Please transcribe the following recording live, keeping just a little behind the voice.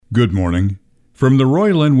Good morning. From the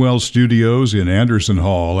Roy Linwell Studios in Anderson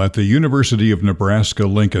Hall at the University of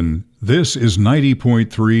Nebraska-Lincoln, this is 90.3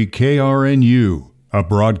 KRNU, a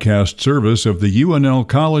broadcast service of the UNL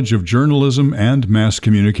College of Journalism and Mass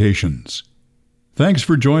Communications. Thanks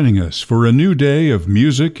for joining us for a new day of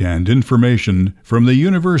music and information from the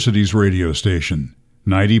university's radio station,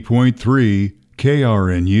 90.3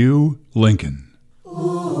 KRNU, Lincoln.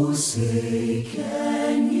 Oh, say,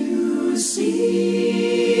 can you see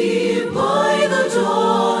by the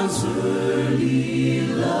dawn's early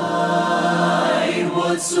light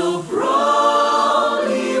what so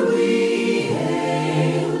proudly we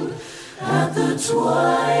hailed at the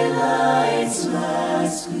twilight's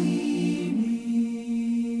last gleaming,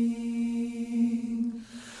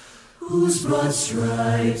 whose broad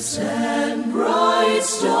stripes and bright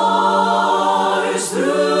stars through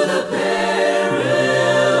the perilous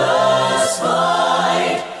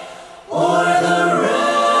fight o'er the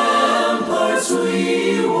ramparts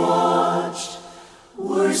we watched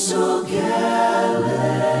were so gallantly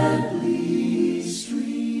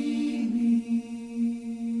streaming,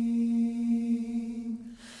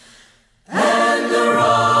 and the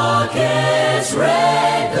rocket's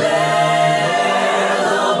red glare,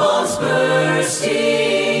 the bombs bursting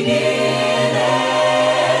in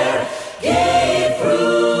air, gave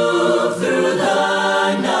proof through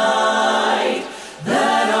the night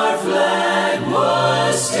that our flag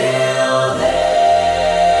was still there.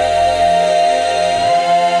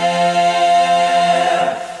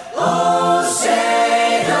 Oh,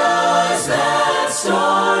 say does that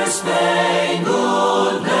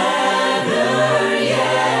star-spangled banner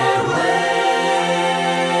yet wave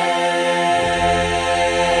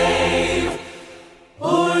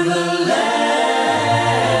o'er the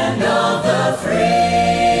land of the free,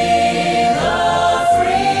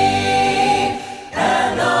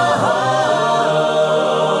 and the home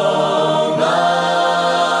of the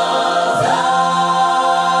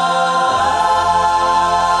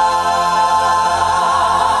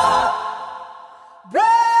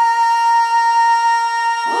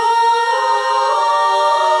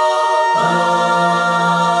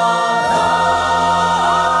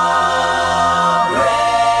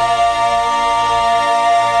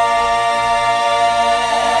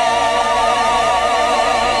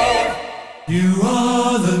You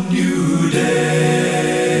are the new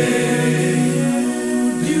day.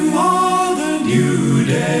 You are the new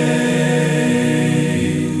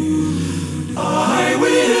day. I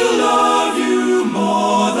will love you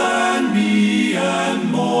more than me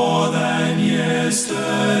and more than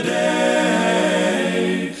yesterday.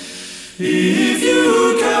 If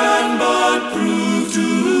you can but prove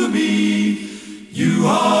to me you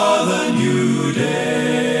are the new day.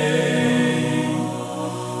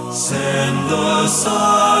 Send the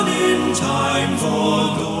sun in time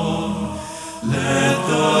for dawn. Let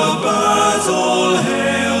the birds all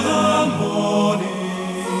hail the morning.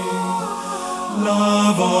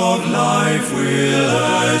 Love of life will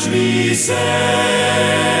urge me, say,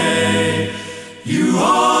 you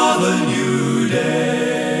are the new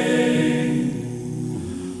day.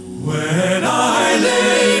 When I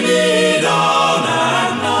lay me down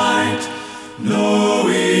at night,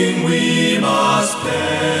 knowing we must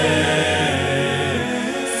pay,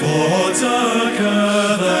 thoughts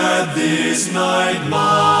occur that this night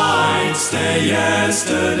might stay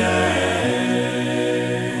yesterday.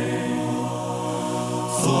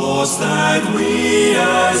 Thoughts that we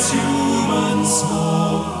as humans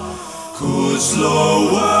know could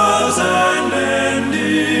slow worlds and end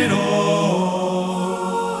it all,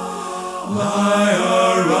 lie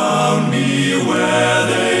around me where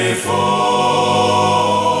they fall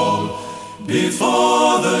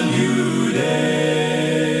before the new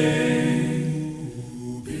day.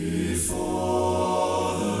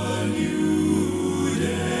 Before the new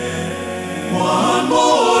day. One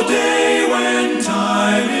more day when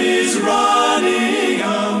time is running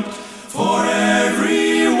out for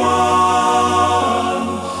everyone.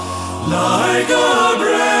 Like a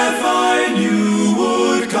breath I knew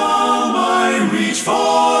would come, I reach for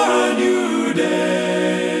a new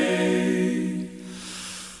day.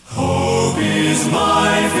 Hope is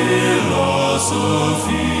my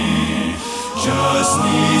philosophy, just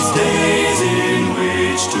needs days in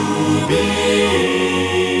which to be.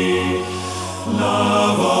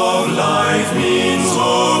 Love of life means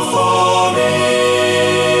hope for me,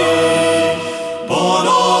 born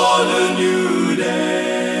on a new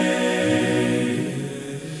day.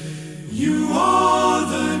 You are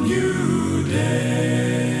the new day.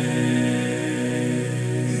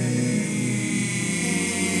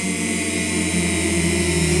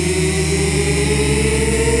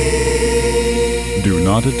 Do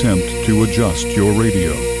not attempt attempt to adjust your radio.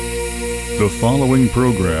 The following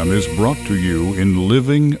program is brought to you in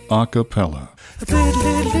living a cappella.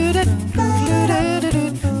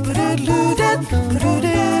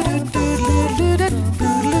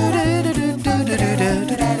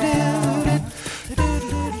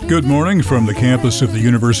 Good morning from the campus of the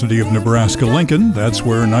University of Nebraska-Lincoln. That's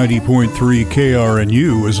where 90.3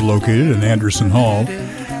 KRNU is located in Anderson Hall.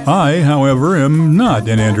 I, however, am not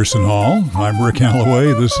in Anderson Hall. I'm Rick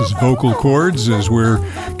Alloway. This is Vocal Chords as we're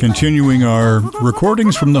continuing our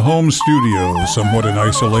recordings from the home studio, somewhat in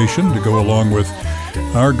isolation, to go along with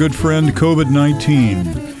our good friend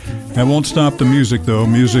COVID-19. That won't stop the music, though.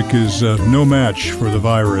 Music is no match for the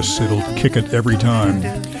virus. It'll kick it every time.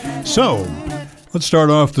 So, let's start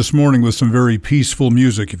off this morning with some very peaceful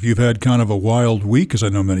music. If you've had kind of a wild week, as I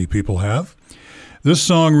know many people have, this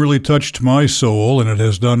song really touched my soul, and it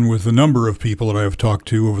has done with a number of people that I have talked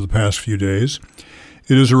to over the past few days.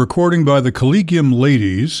 It is a recording by the Collegium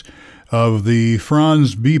Ladies of the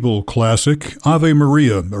Franz Biebel classic, Ave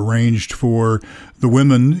Maria, arranged for the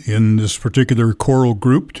women in this particular choral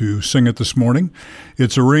group to sing it this morning.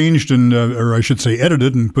 It's arranged and, or I should say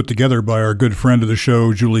edited and put together by our good friend of the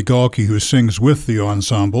show, Julie Galke, who sings with the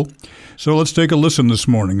ensemble. So let's take a listen this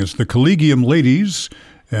morning. It's the Collegium Ladies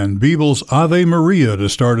and Biebel's Ave Maria to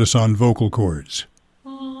start us on Vocal Chords.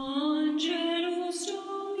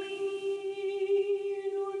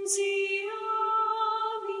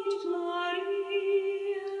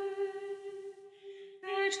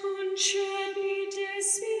 Gracia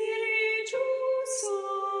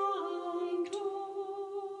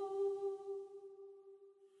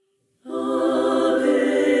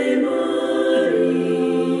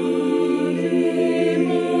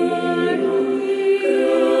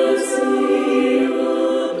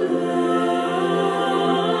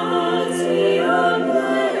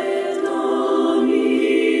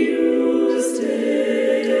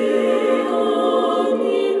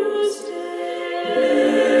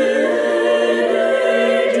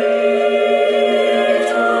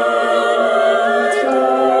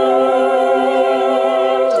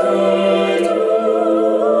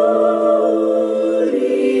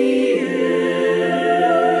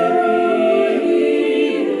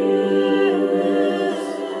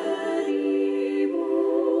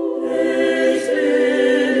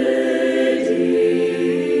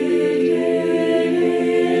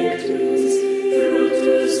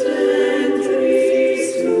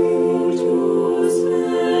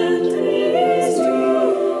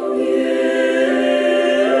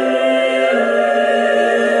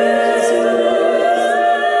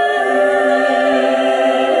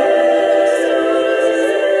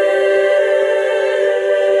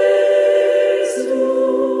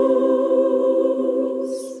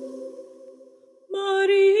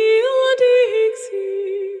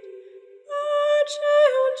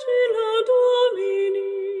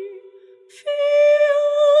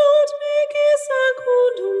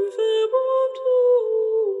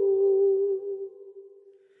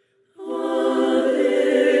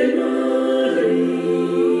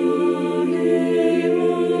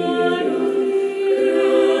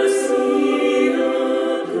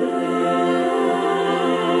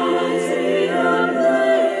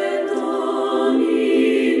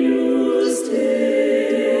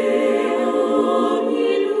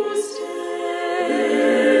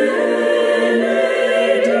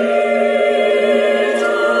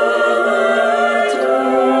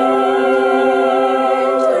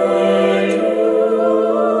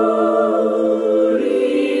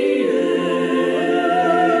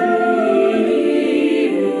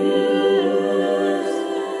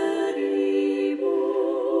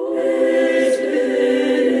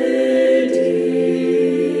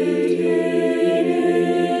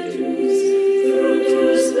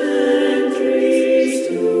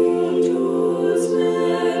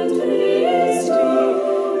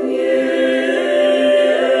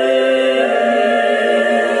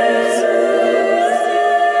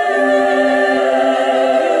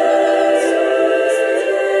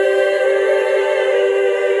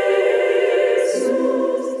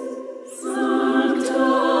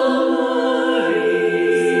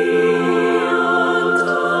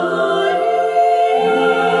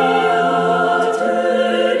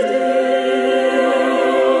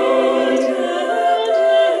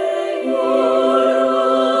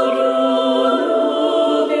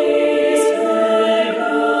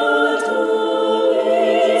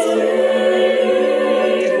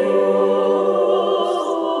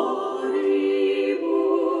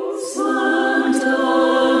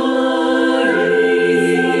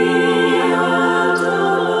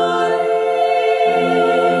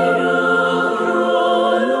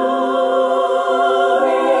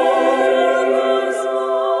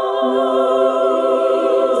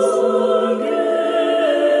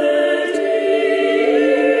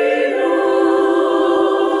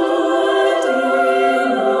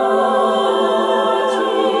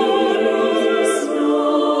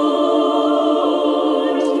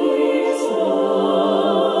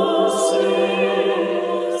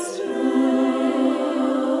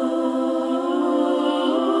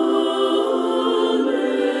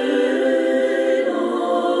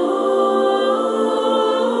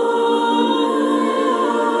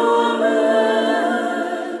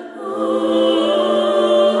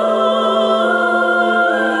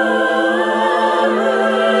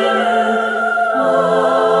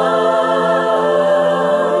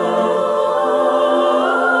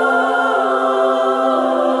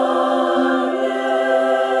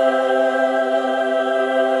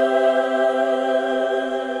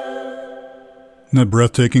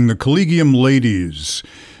breathtaking. The Collegium Ladies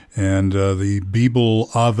and the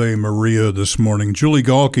Bibel Ave Maria this morning. Julie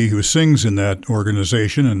Galke, who sings in that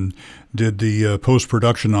organization and did the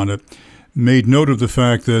post-production on it, made note of the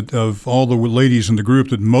fact that of all the ladies in the group,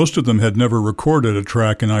 that most of them had never recorded a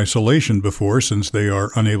track in isolation before, since they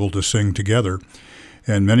are unable to sing together.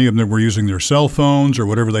 And many of them were using their cell phones or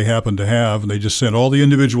whatever they happened to have, and they just sent all the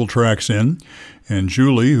individual tracks in. And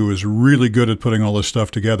Julie, who is really good at putting all this stuff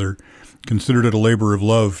together, considered it a labor of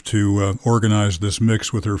love to organize this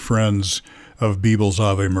mix with her friends of Bibel's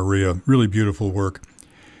Ave Maria. Really beautiful work.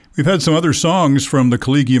 We've had some other songs from the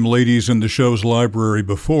Collegium Ladies in the show's library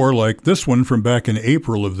before, like this one from back in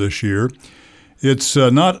April of this year. It's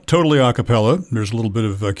not totally a cappella. There's a little bit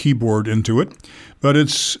of keyboard into it, but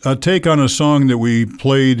it's a take on a song that we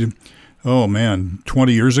played,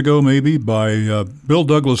 20 years ago maybe, by Bill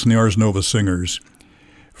Douglas and the Ars Nova Singers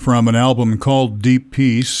from an album called Deep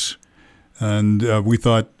Peace. And we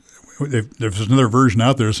thought if there's another version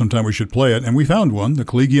out there, sometime we should play it. And we found one, the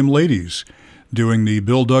Collegium Ladies, doing the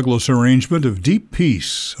Bill Douglas arrangement of Deep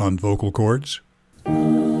Peace on vocal cords.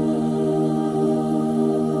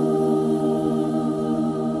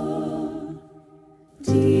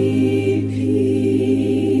 Deep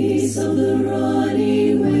peace of the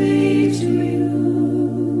running wave to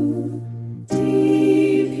you.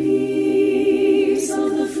 Deep peace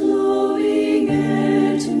of the flowing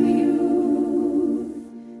air to you.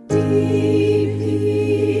 Deep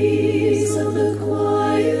peace of the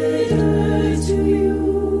quiet earth to you.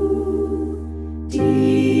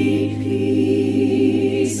 Deep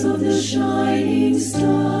peace of the shining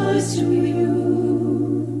stars to you.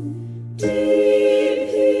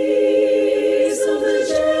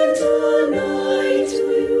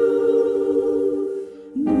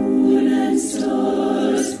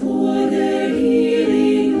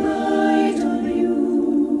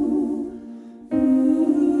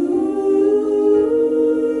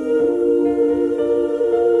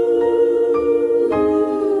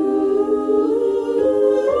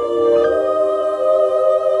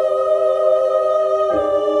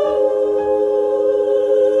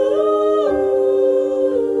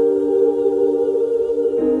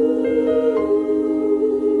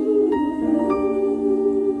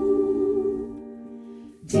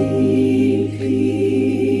 Deep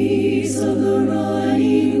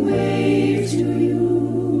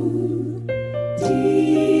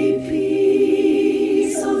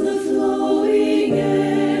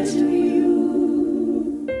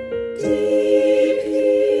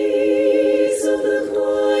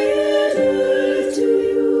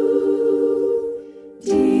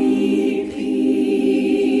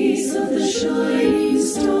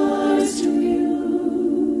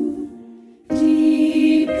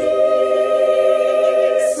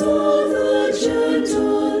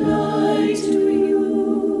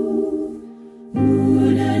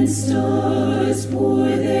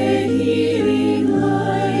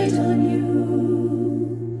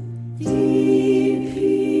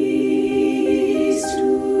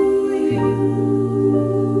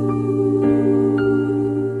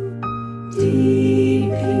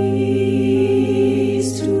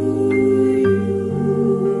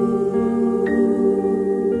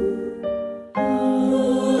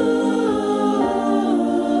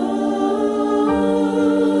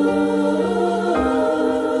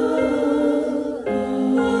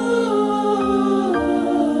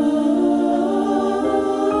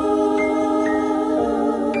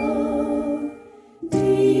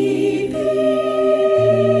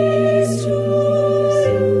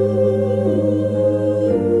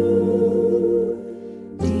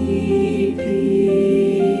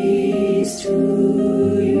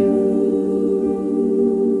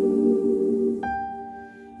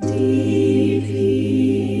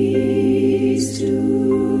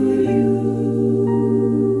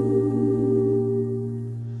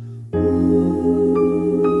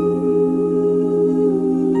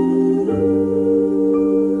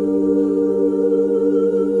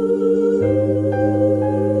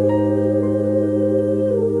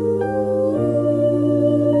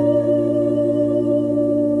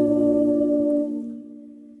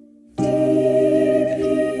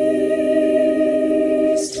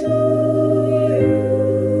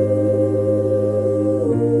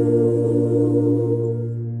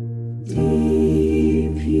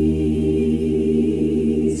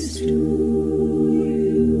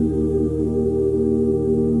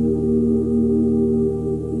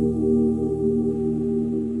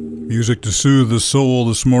Music to soothe the soul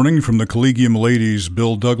this morning from the Collegium Ladies,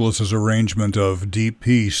 Bill Douglas's arrangement of Deep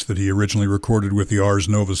Peace that he originally recorded with the Ars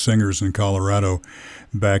Nova Singers in Colorado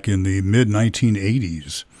back in the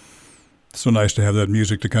mid-1980s. So nice to have that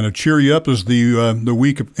music to kind of cheer you up as the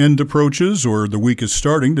week end approaches, or the week is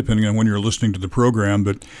starting, depending on when you're listening to the program.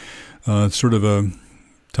 But it's sort of a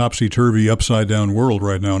topsy-turvy, upside-down world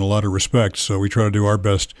right now in a lot of respects, so we try to do our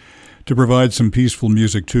best to provide some peaceful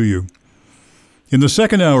music to you. In the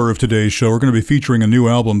second hour of today's show, we're going to be featuring a new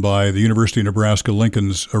album by the University of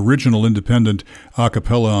Nebraska-Lincoln's original independent a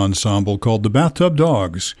cappella ensemble called the Bathtub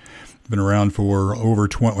Dogs. Been around for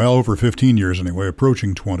over 15 years anyway,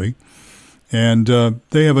 approaching 20. And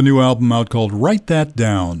they have a new album out called Write That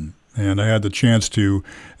Down. And I had the chance to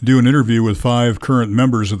do an interview with 5 current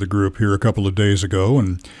members of the group here a couple of days ago.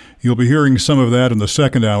 And you'll be hearing some of that in the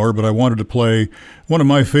second hour, but I wanted to play one of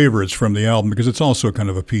my favorites from the album because it's also kind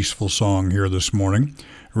of a peaceful song here this morning.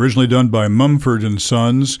 Originally done by Mumford &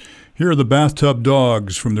 Sons. Here are the Bathtub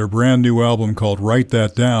Dogs from their brand new album called Write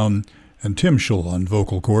That Down, and Tim Schull on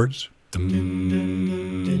vocal cords.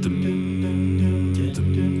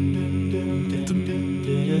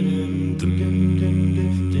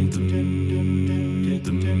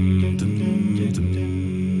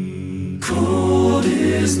 Cold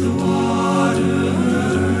is the water,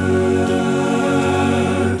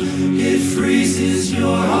 it freezes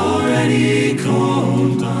your already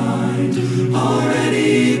cold mind,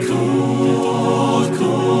 already cold,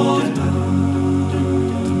 cold mind.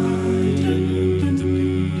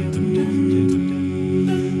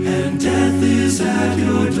 And death is at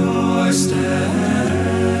your doorstep,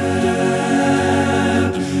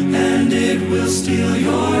 and it will steal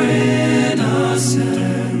your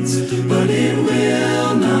innocence, but it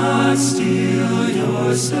will not steal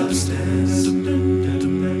your substance.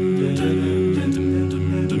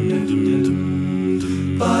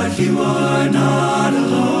 But you are not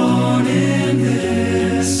alone in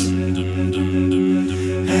this, and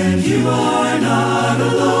you are not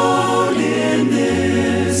alone in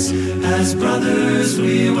this. As brothers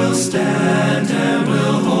we will stand and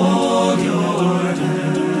will hold your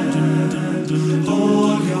hand,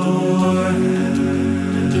 hold your hand.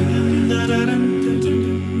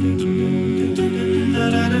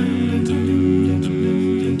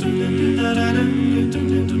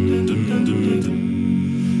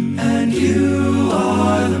 And you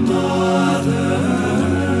are the mother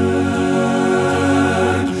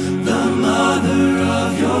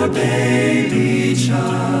of your baby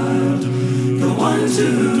child, the one to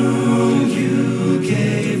whom you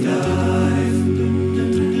gave life.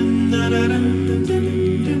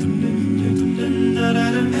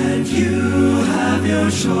 And you have your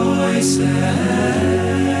choices,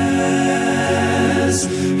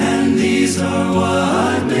 and these are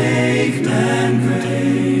what make man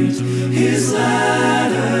great. His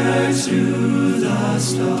ladder to the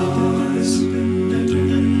stars.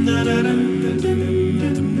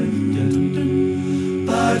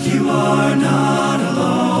 But you are not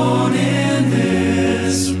alone in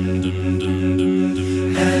this, and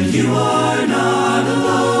you are not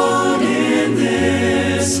alone in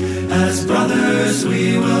this. As brothers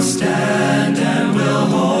we will stand and will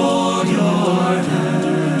hold your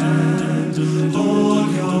hand, hold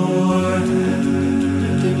your hand.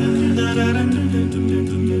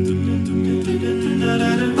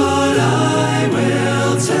 But I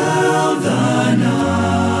will tell the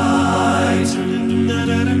night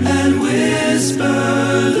and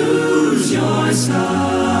whisper, lose your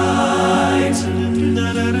sight.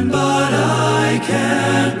 But I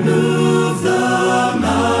can't move the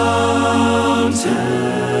mountains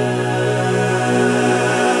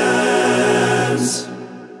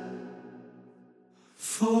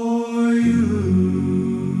for you.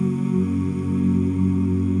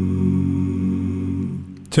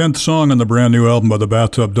 10th song on the brand new album by the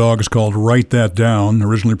Bathtub Dogs called Write That Down,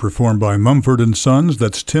 originally performed by Mumford & Sons.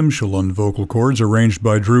 That's Tim Schull on vocal cords, arranged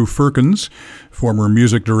by Drew Firkins, former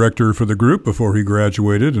music director for the group before he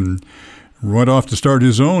graduated and went off to start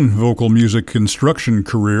his own vocal music instruction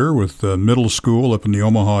career with middle school up in the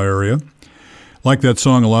Omaha area. Like that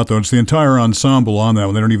song a lot, though. It's the entire ensemble on that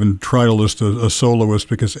one. They don't even try to list a soloist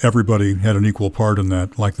because everybody had an equal part in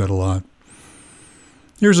that. Like that a lot.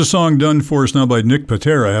 Here's a song done for us now by Nick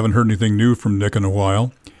Patera. I haven't heard anything new from Nick in a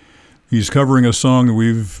while. He's covering a song that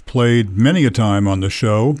we've played many a time on the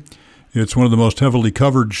show. It's one of the most heavily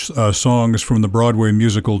covered songs from the Broadway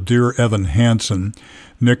musical Dear Evan Hansen.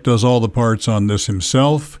 Nick does all the parts on this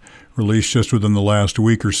himself, released just within the last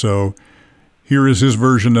week or so. Here is his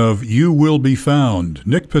version of You Will Be Found.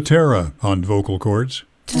 Nick Patera on vocal cords.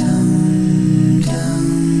 Down, down, down.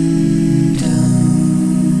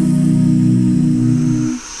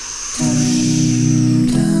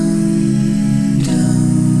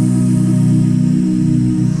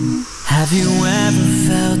 Have you ever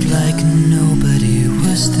felt like nobody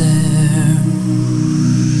was there?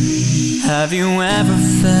 Have you ever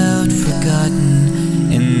felt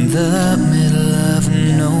forgotten in the middle of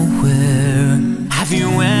nowhere? Have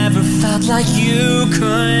you ever felt like you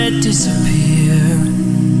could disappear?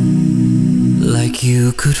 Like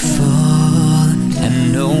you could fall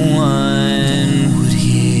and no one would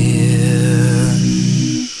hear?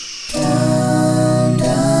 Down,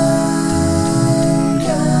 down,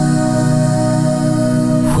 down.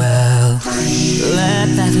 Well, let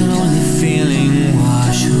that lonely feeling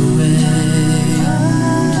wash away.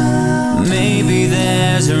 Maybe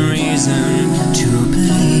there's a reason to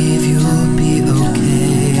believe you'll be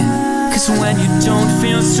okay. 'Cause when you don't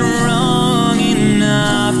feel strong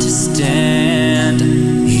enough to stand,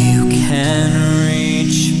 you can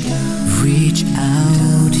reach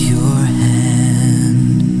out your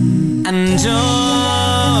hand. And oh,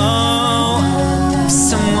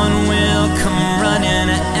 someone will come running,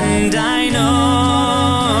 and I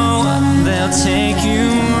know they'll take you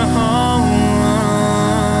home.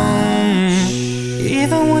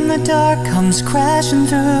 Even when the dark comes crashing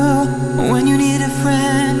through, when you need a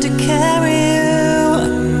friend to carry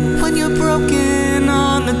you, when you're broken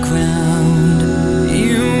on the ground,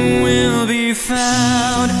 you will be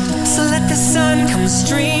found. So let the sun come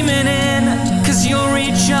streaming in, 'cause you'll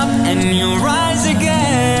reach up and you'll rise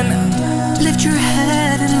again. Lift your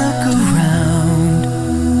head and look around,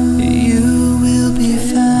 you will be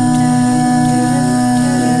found.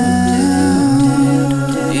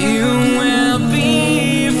 You will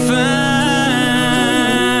be found.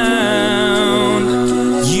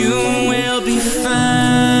 You will be found.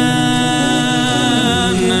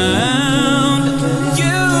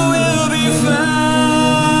 You will be found.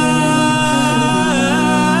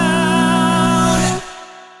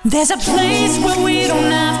 There's a place where we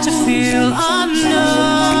don't have to feel unknown.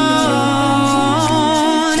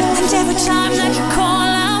 And every time that you call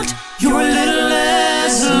out, you're a little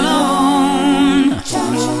less alone.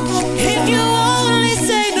 If you only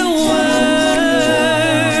say the word,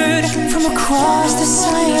 from across the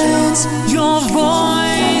silence, your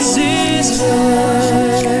voice is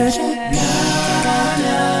heard.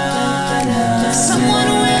 Someone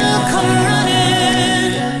will come running.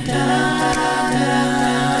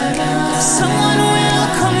 Someone will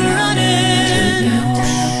come running.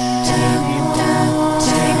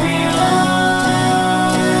 Take me on.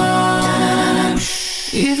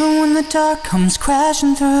 Even when the dark comes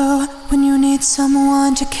crashing through, when you need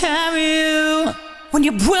someone to carry you, when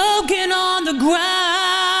you're broken on the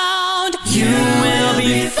ground, you will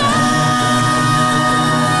be found.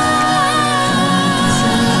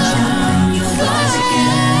 You fly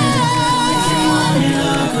again. If you only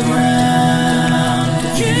look around,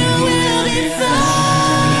 you will be found.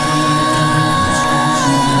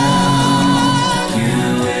 You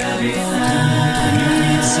will be found. When you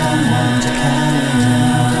need someone to carry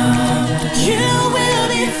you, you will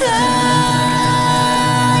be found.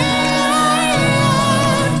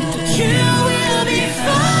 You will be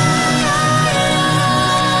found.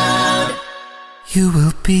 You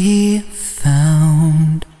will be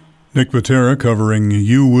found. Nick Vatera covering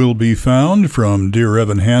You Will Be Found from Dear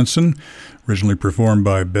Evan Hansen, originally performed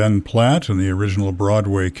by Ben Platt in the original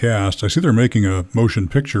Broadway cast. I see they're making a motion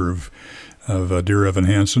picture of Dear Evan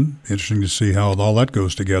Hansen. Interesting to see how all that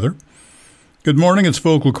goes together. Good morning, it's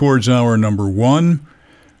Vocal Chords Hour number 1.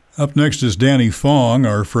 Up next is Danny Fong,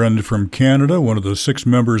 our friend from Canada, one of the 6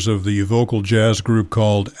 members of the vocal jazz group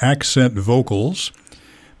called Accent Vocals.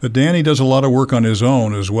 But Danny does a lot of work on his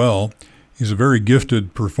own as well. He's a very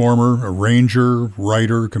gifted performer, arranger,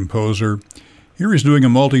 writer, composer. Here he's doing a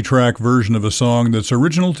multi-track version of a song that's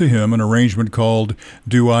original to him, an arrangement called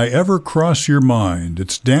Do I Ever Cross Your Mind?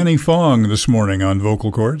 It's Danny Fong this morning on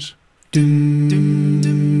Vocal Chords. Dum, dum,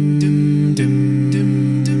 dum, dum, dum,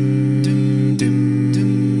 dum, dum, dum, dum,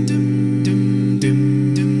 dum, dum,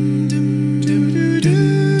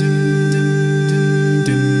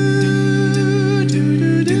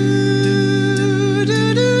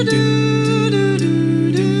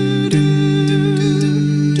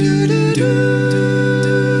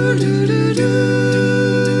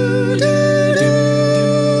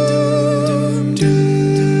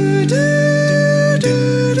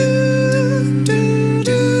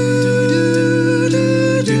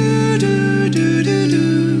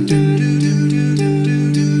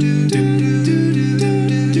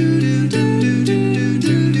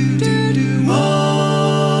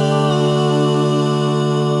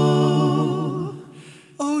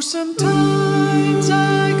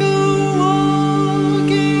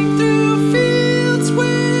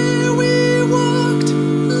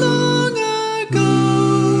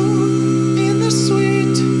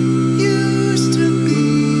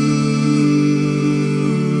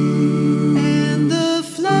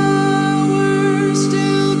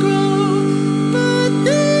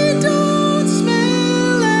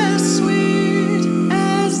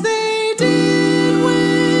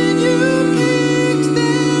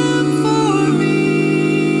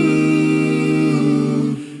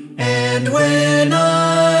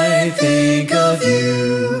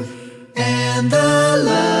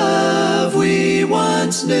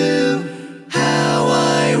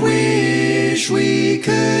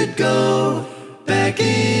 could go back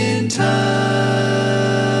in time.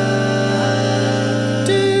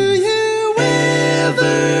 Do you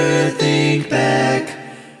ever think back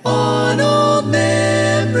on old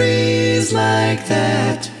memories like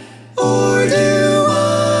that? Or do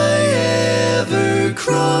I ever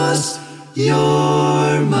cross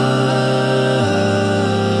your mind?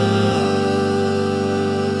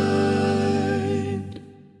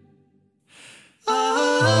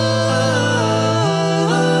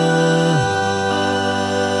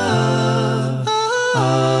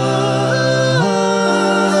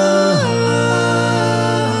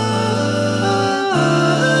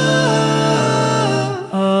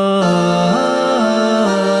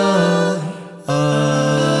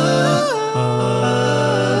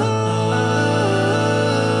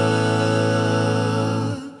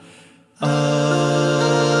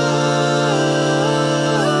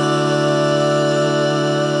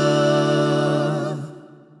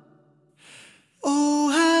 Oh,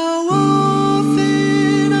 how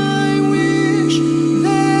often I wish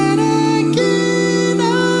that again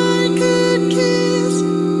I could kiss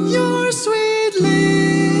your sweet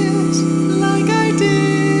lips like I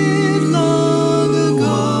did long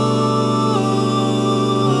ago.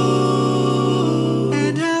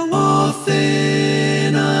 And how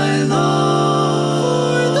often I long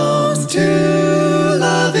for those two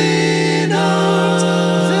loving arms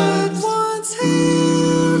that once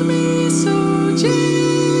held me so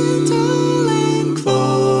gentle and close.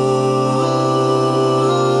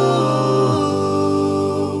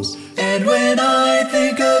 And when I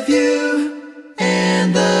think of you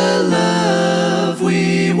and the love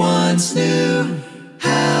we once knew,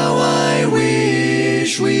 how I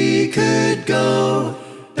wish we could go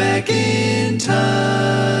back in time.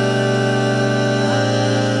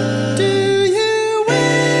 Do you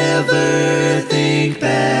ever think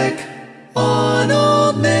back on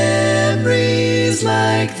old memories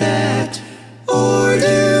like that? Or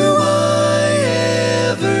do I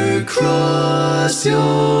ever cross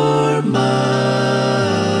your mind?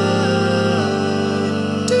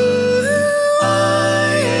 Do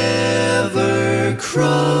I ever cross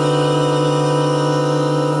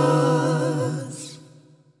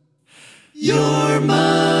your mind?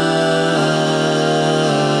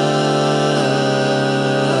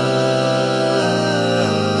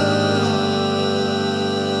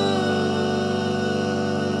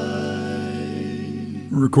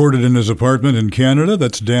 Recorded in his apartment in Canada,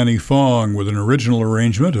 that's Danny Fong with an original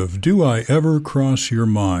arrangement of Do I Ever Cross Your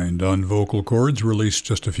Mind on vocal chords, released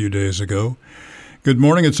just a few days ago. Good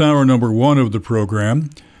morning, it's hour number 1 of the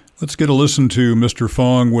program. Let's get a listen to Mr.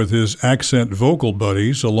 Fong with his accent vocal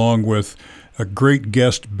buddies, along with a great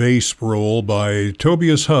guest bass role by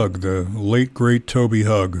Tobias Hug, the late great Toby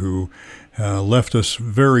Hug, who left us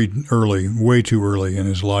very early, way too early in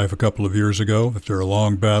his life a couple of years ago after a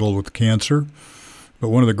long battle with cancer. But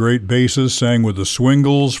one of the great basses, sang with the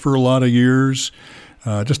Swingles for a lot of years.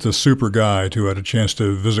 Just a super guy, too. I had a chance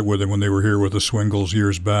to visit with him when they were here with the Swingles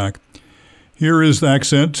years back. Here is the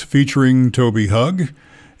accent featuring Toby Hug,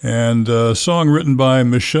 and a song written by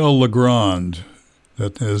Michel Legrand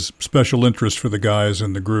that has special interest for the guys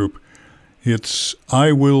in the group. It's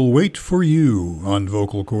I Will Wait for You on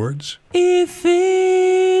vocal chords. If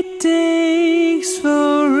it takes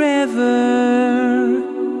forever,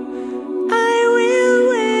 I will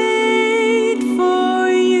wait for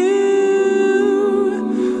you.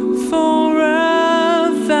 For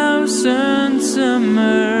 1,000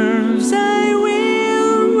 summers, I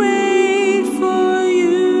will wait for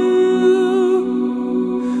you.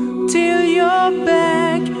 Till you're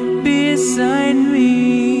back beside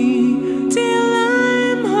me. Till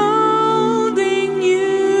I'm holding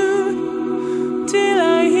you. Till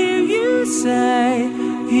I hear you say,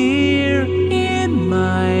 here in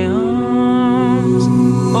my arms.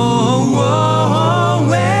 Oh,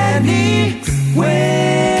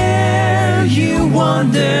 anywhere you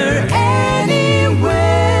wander, anywhere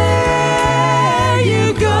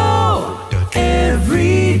you go,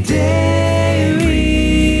 every day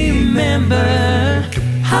remember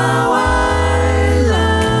how I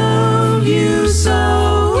love you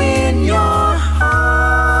so in your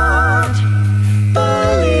heart.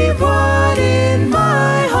 Believe what in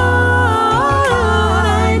my heart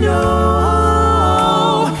I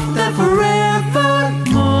know, that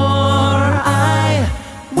forevermore I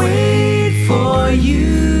wait for you.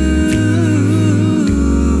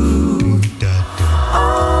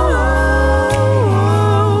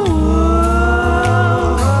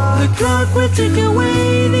 The clock will tick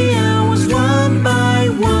away the hours one by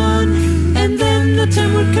one, and then the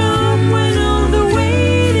time would come when all the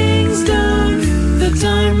waiting's done. The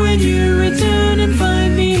time when you return and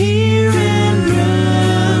find me here.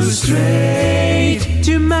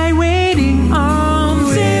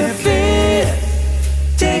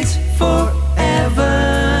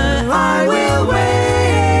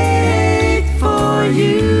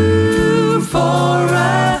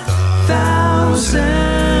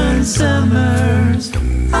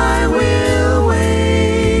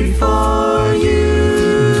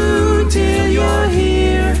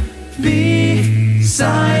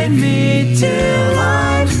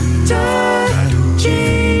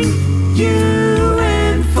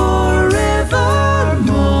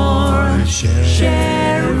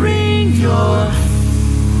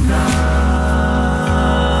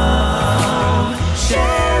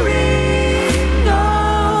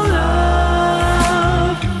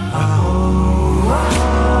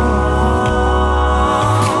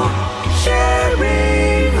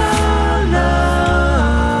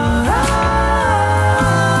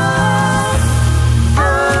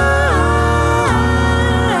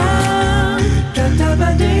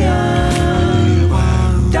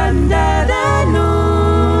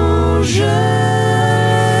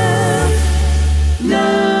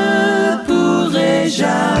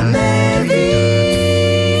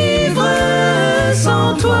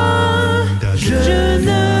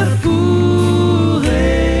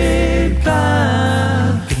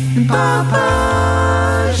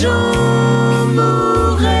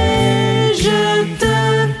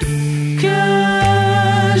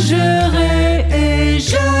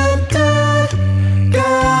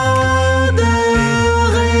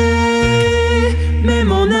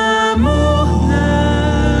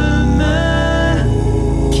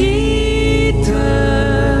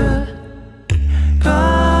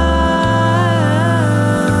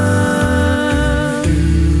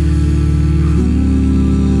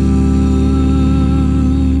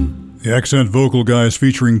 accent vocal guys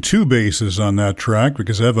featuring two basses on that track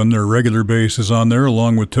because Evan, their regular bass, is on there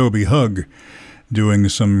along with Toby Hugg, doing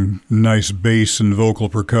some nice bass and vocal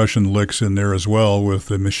percussion licks in there as well with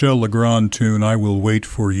the Michel Legrand tune, I Will Wait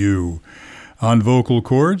For You. On vocal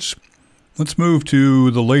chords, let's move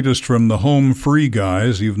to the latest from the Home Free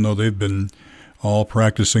guys, even though they've been all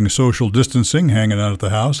practicing social distancing, hanging out at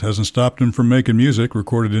the house. Hasn't stopped them from making music,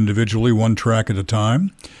 recorded individually, one track at a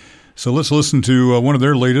time. So let's listen to one of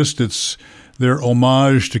their latest. It's their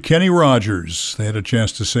homage to Kenny Rogers. They had a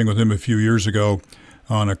chance to sing with him a few years ago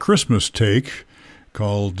on a Christmas take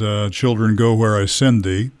called Children Go Where I Send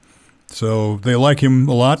Thee. So they like him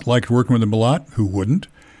a lot, liked working with him a lot. Who wouldn't?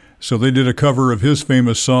 So they did a cover of his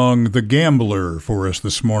famous song, The Gambler, for us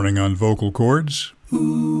this morning on vocal chords. On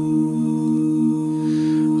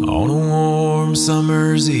a warm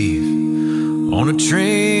summer's eve, on a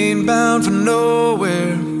train bound for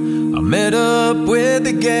nowhere, I met up with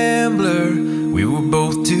the gambler. We were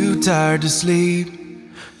both too tired to sleep,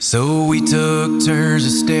 so we took turns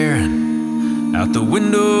of staring out the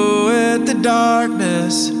window at the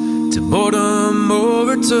darkness till boredom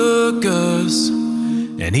overtook us,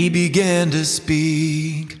 and he began to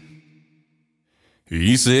speak.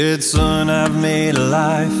 He said, son, I've made a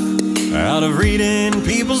life out of reading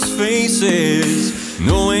people's faces,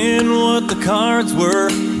 knowing what the cards were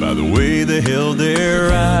by the way they held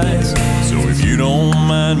their eyes. So if you don't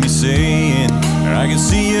mind me saying, I can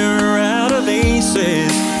see you're out of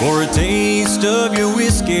aces. For a taste of your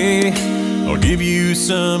whiskey, I'll give you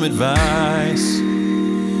some advice.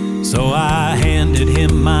 So I handed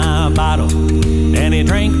him my bottle, and he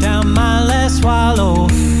drank down my last swallow.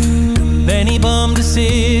 Then he bummed a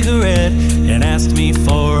cigarette and asked me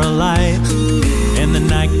for a light. And the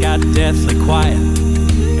night got deathly quiet,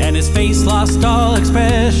 and his face lost all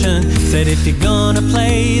expression. Said, if you're gonna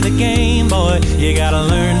play the game, boy, you gotta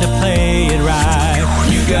learn to play it right.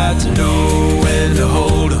 You got to know when to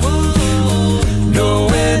hold 'em, know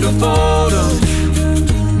when to fold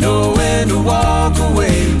 'em, know when to walk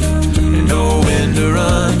away, and know when to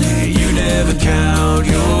run. You never count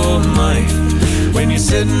your money when you're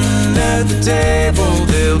sitting at the table.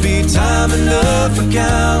 There'll be time enough for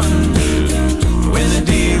counting when the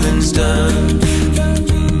dealing's done.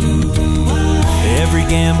 Every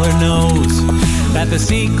gambler knows that the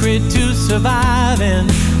secret to surviving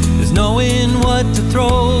is knowing what to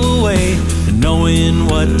throw away and knowing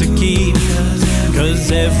what to keep.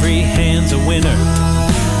 'Cause every hand's a winner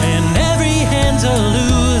and every hand's a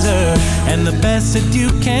loser, and the best that you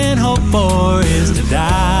can hope for is to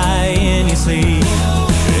die in your sleep.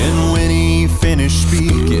 And when he finished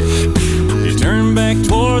speaking, he turned back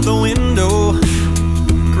toward the window,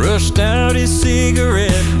 crushed out his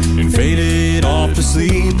cigarette, and faded off to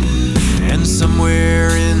sleep. And somewhere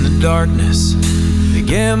in the darkness, the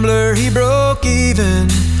gambler, he broke even.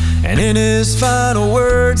 And in his final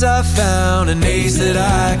words, I found an ace that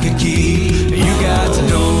I could keep. You got to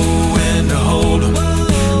know when to hold 'em,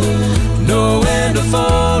 know when to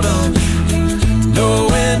fold 'em, know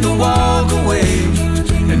when to walk away,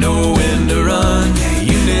 and know when to run.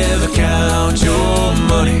 You never count your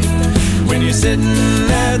money when you're sitting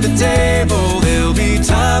at the table. There'll be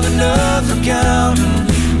time enough for counting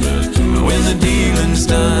when the dealing's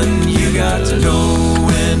done. You got to know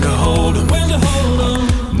when to hold 'em,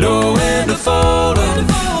 know when to fold 'em,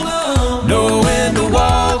 know when to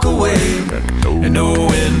walk away, and know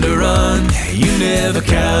when to run. You never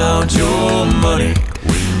count your money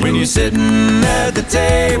when you're sitting at the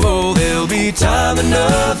table. There'll be time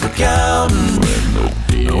enough for counting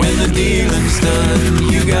when the dealing's done.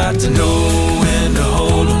 You got to know when to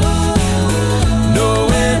hold 'em, know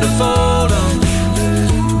when to fold 'em,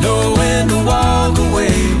 know when to walk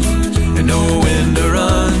away, and know when to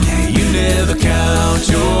run. You never count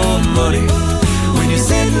your money when you're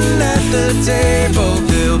sitting at the table.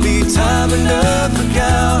 There'll be time enough for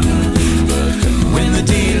counting when the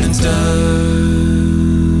dealing's done.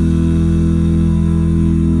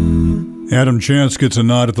 Adam Chance gets a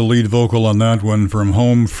nod at the lead vocal on that one from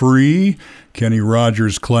Home Free, Kenny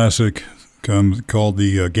Rogers' classic called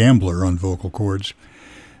The Gambler on vocal chords.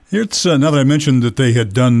 It's now that I mentioned that they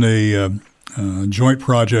had done a joint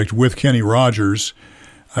project with Kenny Rogers,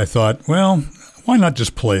 I thought, well, why not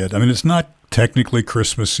just play it? I mean, it's not technically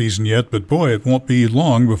Christmas season yet, but boy, it won't be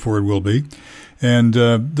long before it will be. And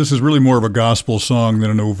this is really more of a gospel song than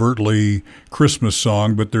an overtly Christmas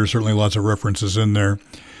song, but there's certainly lots of references in there.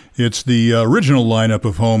 It's the original lineup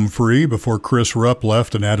of Home Free before Chris Rupp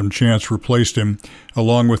left and Adam Chance replaced him,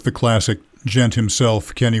 along with the classic gent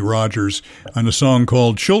himself, Kenny Rogers, on a song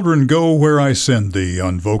called Children Go Where I Send Thee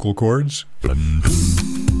on vocal chords.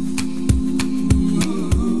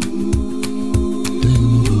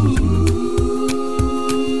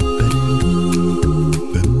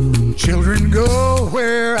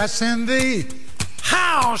 send thee?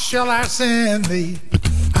 How shall I send thee?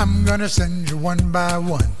 I'm gonna send you one by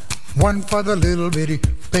one. One for the little bitty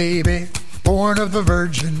baby, born of the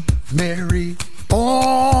Virgin Mary.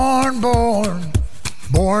 Born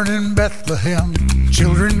in Bethlehem.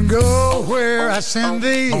 Children, go where I send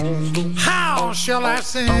thee. How shall I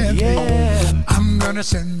send thee? I'm gonna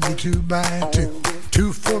send thee 2 by 2.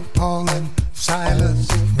 2 for Paul and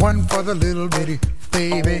Silas. 1 for the little bitty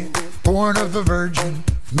baby, born of the Virgin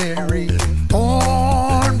Mary.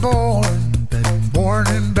 Born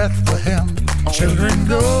in Bethlehem. Children,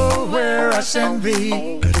 go where I send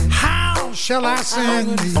thee. How shall I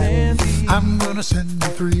send thee? I'm gonna send thee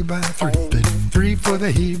 3 by 3. 3 for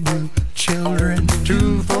the Hebrew children,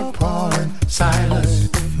 2 for Paul and Silas,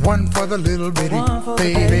 1 for the little bitty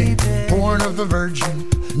baby, born of the Virgin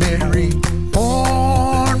Mary.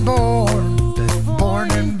 Born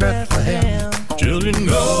in Bethlehem. Children,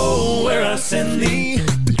 go where I send thee.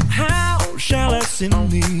 How shall I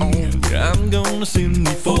send thee? I'm gonna send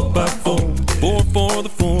thee 4 by 4. 4 for the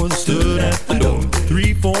 4 that stood at the door.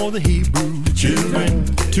 3 for the Hebrew children.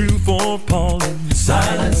 2 for Paul and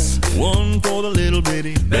Silas. 1 for the little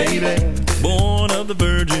bitty baby, born of the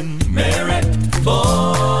Virgin Mary.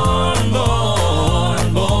 Born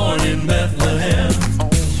in Bethlehem.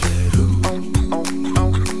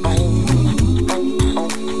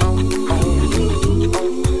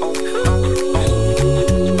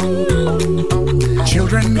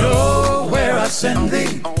 Children, go where I send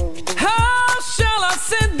thee. How shall I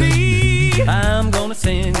send thee? I'm gonna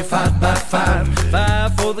send you 5 by 5.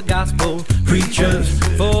 5 for the gospel preachers.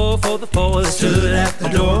 4 for the 4 that stood at the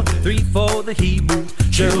door. 3 for the Hebrew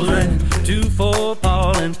children. 2 for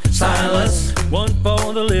Paul and Silas. 1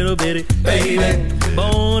 for the little bitty baby,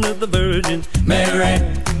 born of the Virgin Mary.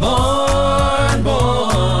 Born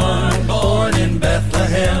in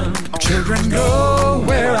Bethlehem. Children, go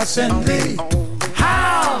where I send thee.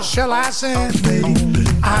 How shall I send thee?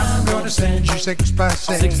 I'm gonna send you 6 by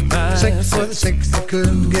 6. 6 for the 6 that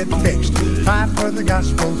couldn't get fixed. 5 for the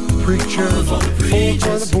gospel preacher. 4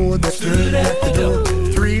 for the boy that stood at the door.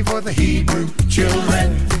 3 for the Hebrew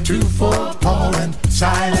children. 2 for Paul and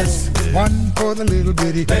Silas. 1 for the little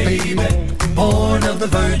bitty baby, born of the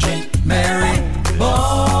Virgin Mary.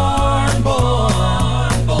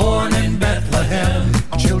 Born in Bethlehem.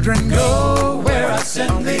 Children, go where I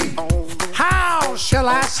send thee. How shall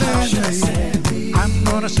I send thee? I'm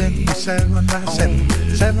gonna send you 7 by 7.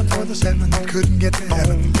 7 for the 7 that couldn't get to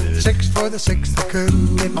heaven. 6 for the 6 that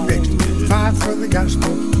couldn't get fixed. 5 for the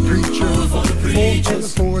gospel preacher. 4 for the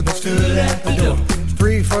 4 that stood at the door.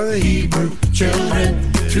 3 for the Hebrew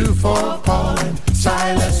children. 2 for Paul and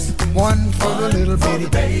Silas. 1 for the little bitty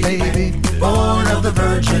baby, born of the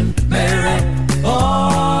Virgin Mary.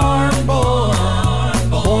 Born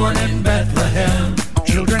in Bethlehem.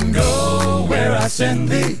 Children, go where I send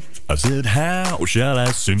thee. I said, how shall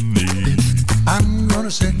I send thee? I'm gonna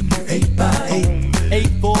send you 8 by 8. 8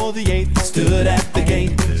 for the 8 that stood at the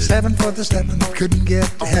gate. 7 for the 7 that couldn't get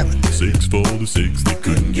to heaven. 6 for the 6 that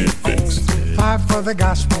couldn't get fixed. 5 for the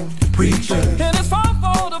gospel preacher. And it's 4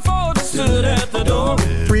 for the 4 that stood at the door.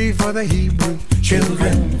 3 for the Hebrew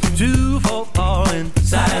children. 2 for Paul and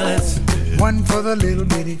Silas. 1 for the little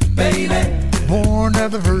bitty baby, born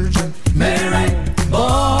of the Virgin Mary.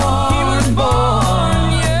 Born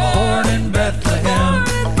in Bethlehem.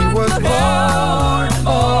 He was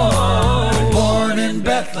born in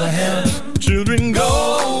Bethlehem. Children,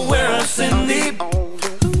 go where I send thee.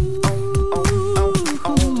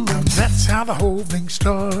 That's how the whole thing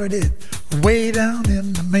started, way down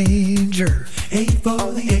in the manger. 8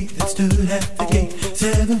 for the 8 that stood at the gate.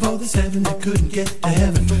 7 for the 7 that couldn't get to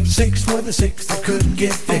heaven. 6 for the 6 that couldn't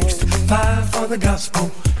get fixed. 5 for the gospel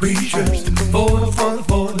preachers. 4 for the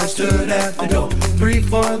 4 that stood at the door. 3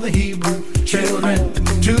 for the Hebrew children.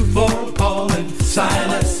 2 for Paul and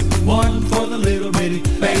Silas. 1 for the little bitty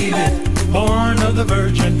baby, born of the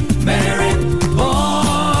Virgin Mary.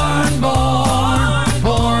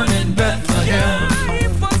 Born in Bethlehem.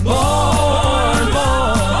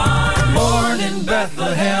 Born in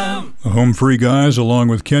Bethlehem. The Home Free guys, along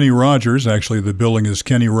with Kenny Rogers. Actually, the billing is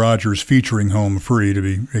Kenny Rogers featuring Home Free, to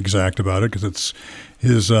be exact about it, because it's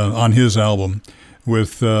his on his album,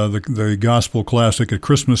 with the gospel classic, a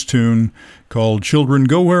Christmas tune called Children,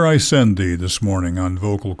 Go Where I Send Thee, this morning on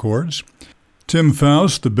vocal cords. Tim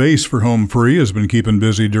Faust, the bass for Home Free, has been keeping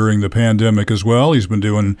busy during the pandemic as well. He's been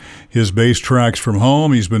doing his bass tracks from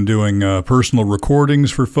home. He's been doing personal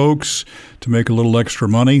recordings for folks to make a little extra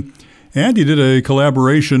money. And he did a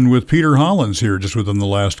collaboration with Peter Hollins here just within the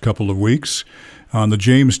last couple of weeks. On the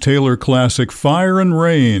James Taylor classic Fire and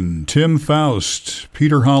Rain, Tim Faust,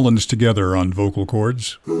 Peter Hollins together on vocal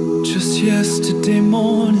cords. Just yesterday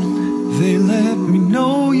morning, they let me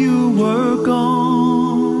know you were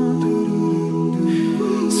gone.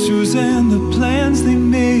 Suzanne, the plans they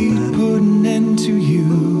made put an end to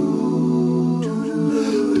you.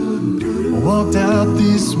 I walked out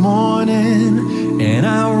this morning and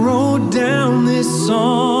I wrote down this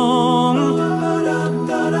song.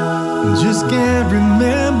 Just can't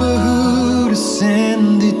remember who to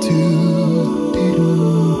send it to.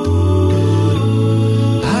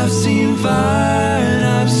 I've seen fire and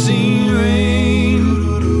I've seen rain.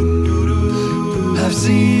 I've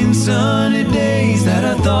seen sunny days that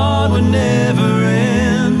I thought would never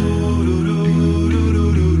end.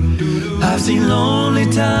 I've seen lonely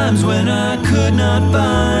times when I could not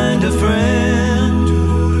find a friend.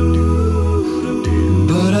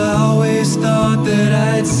 But I always thought that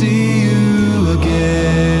I'd see you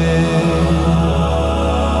again.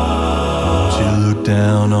 Won't you look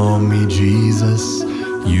down on me, Jesus?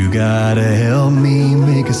 You gotta help me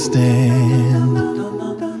make a stand.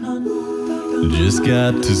 Just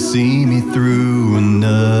got to see me through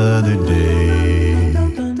another day.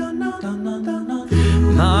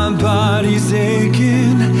 My body's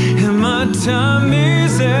aching and my time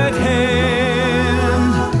is at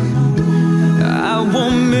hand. I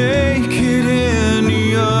won't make it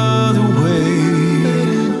any other way.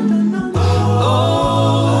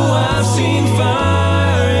 Oh, I've seen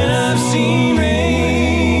fire and I've seen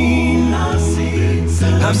rain.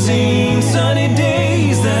 I've seen sunny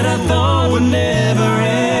days that I thought would never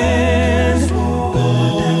end.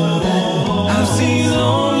 I've seen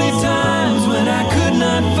lonely times when I could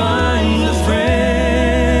not find a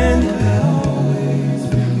friend.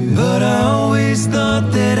 But I always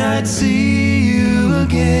thought that I'd see you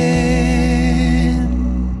again.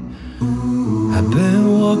 I've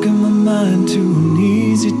been walking my mind to an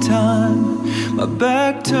easy time, my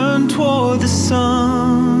back turned toward the sun.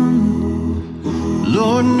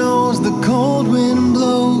 Lord knows the cold wind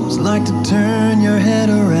blows like to turn your head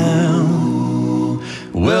around.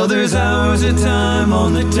 Well, there's hours of time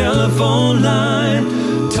on the telephone line,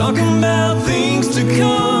 talking about things to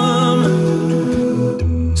come.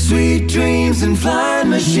 Sweet dreams and flying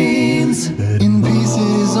machines in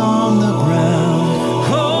pieces on the ground.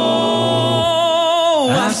 Oh,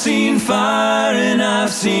 I've seen fire and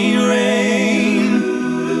I've seen rain.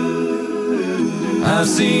 I've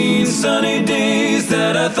seen sunny days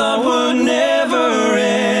that I thought would never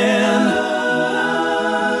end.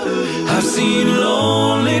 I've seen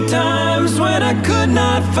lonely times when I could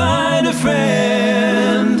not find a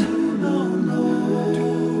friend.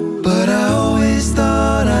 But I always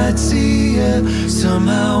thought I'd see you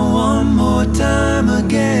somehow one more time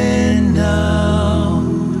again now.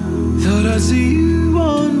 Thought I'd see you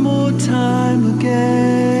one more time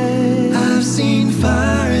again. I've seen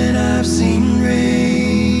fire and I've seen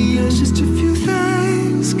rain. There's just a few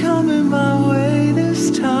things coming my way this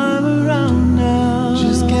time around now.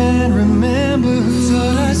 Just can't remember who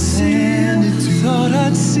thought I'd send it to. Thought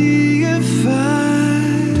I'd see you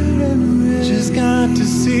fire and rain. Just got to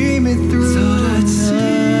see me through. Thought I'd see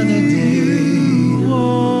another day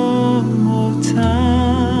one more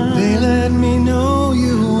time. They let me know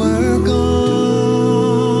you were gone.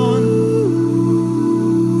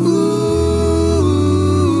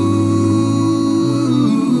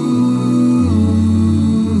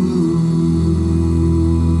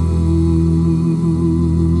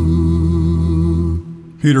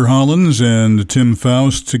 Peter Hollins and Tim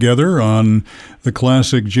Faust together on the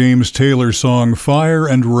classic James Taylor song Fire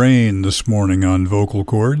and Rain this morning on vocal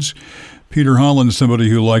cords. Peter Hollins, somebody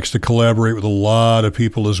who likes to collaborate with a lot of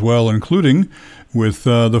people as well, including with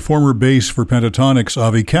the former bass for Pentatonics,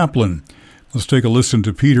 Avi Kaplan. Let's take a listen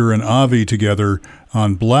to Peter and Avi together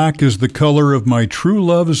on Black is the Color of My True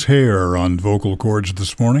Love's Hair on vocal cords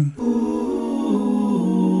this morning.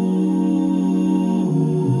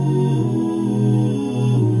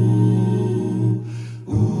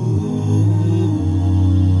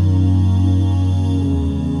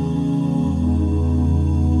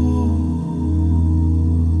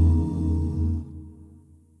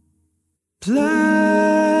 Black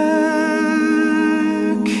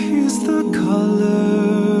is the color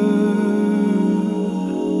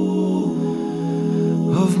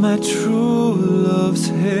of my true love's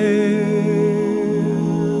hair.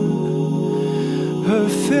 Her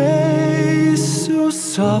face so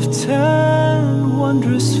soft and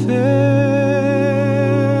wondrous fair.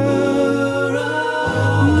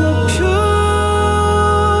 The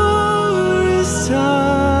purest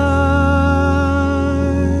eyes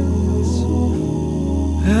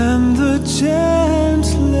and the gentle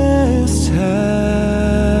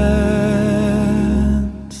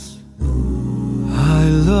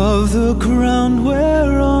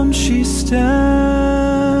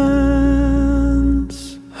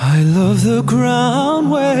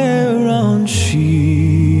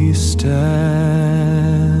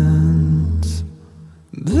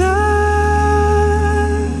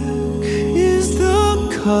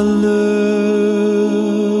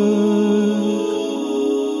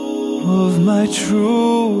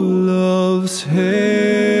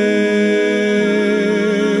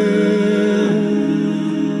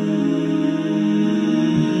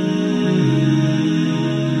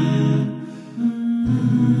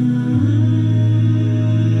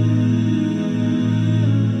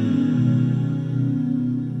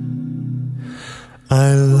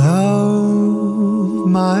I love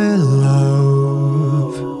my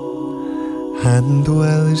love, and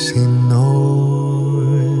well she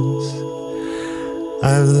knows.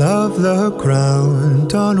 I love the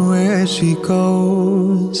ground on where she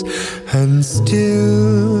goes, and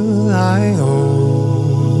still I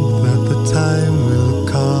hope that the time will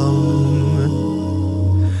come.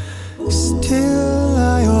 Still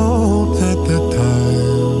I hope that the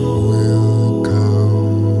time will come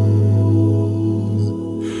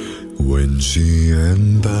when she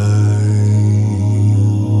and I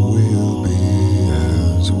will be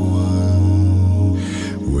as one.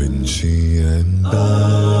 When she and I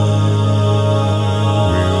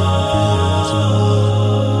will be as one.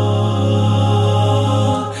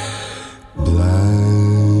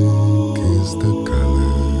 Black is the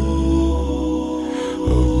color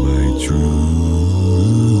of my true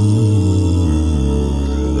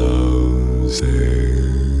love's hair.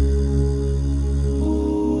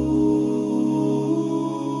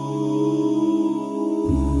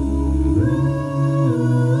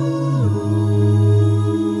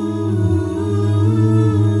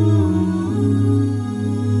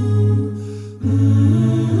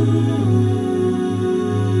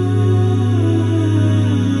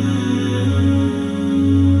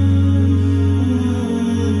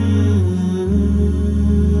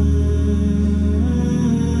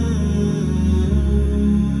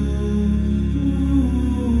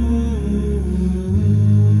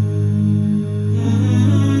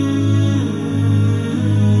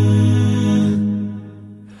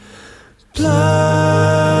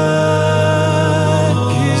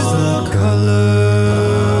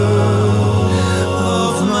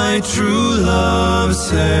 True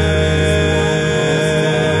love's hair,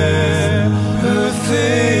 her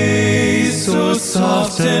face so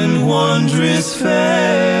soft and wondrous fair,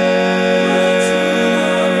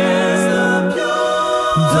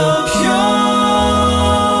 the purest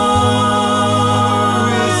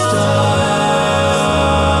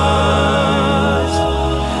eyes,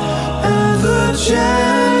 and the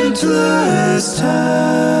gentlest hands.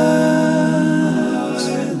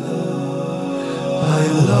 I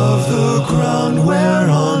love the ground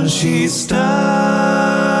whereon she stands.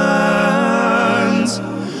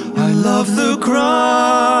 I love the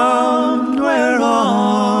ground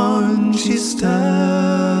whereon she stands.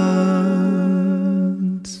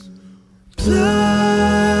 Black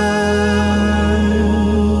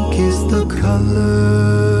is the color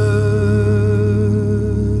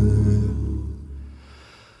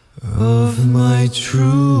of my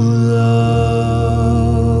true love's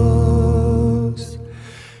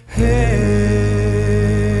hair.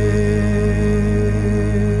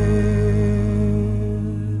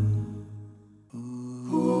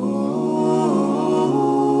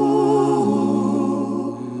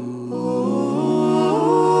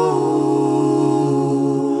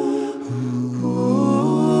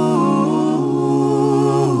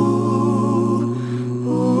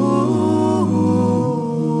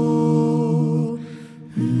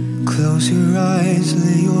 Close your eyes,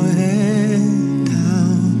 lay your head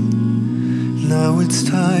down. Now it's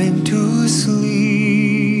time to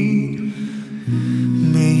sleep.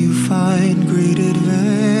 May you find great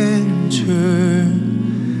adventure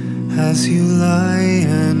as you lie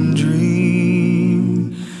and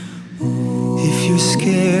dream. If you're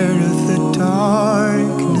scared of the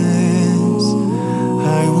darkness,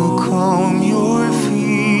 I will calm your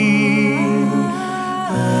fear.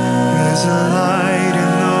 There's a light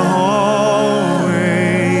in the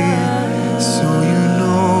hallway, so you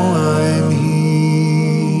know I'm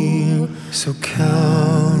here. So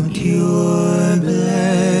count your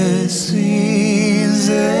blessings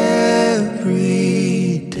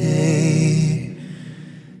every day.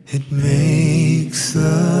 It makes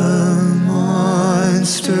the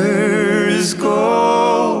monsters go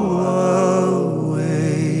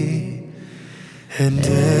away, and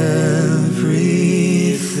everything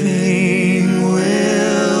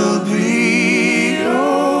will be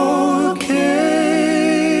okay.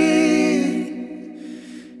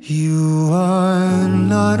 You are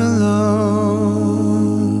not alone.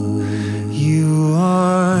 You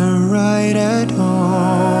are right at home.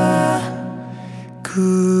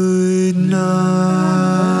 Good night.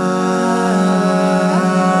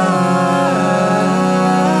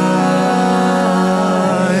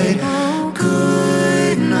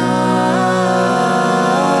 Good night.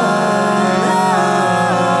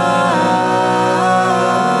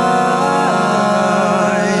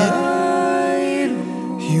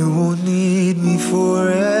 You won't need me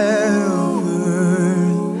forever,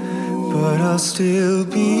 but I'll still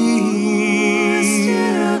be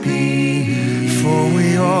here. For we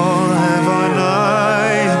all have our nights.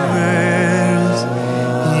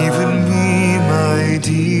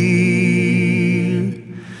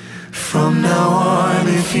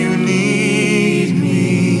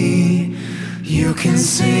 can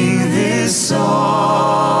sing this song.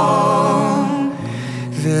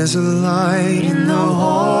 There's a light in the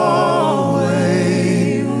hallway,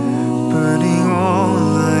 burning all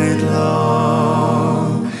night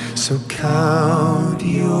long. So count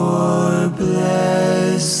your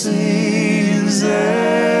blessings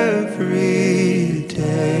every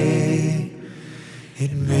day.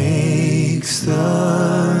 It makes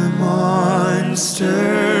the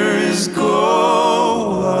monsters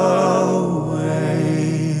go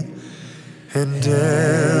away, and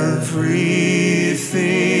everything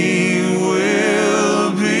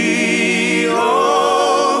will be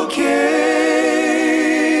okay.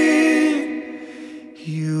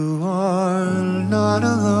 You are not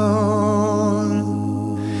alone.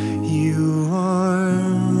 You are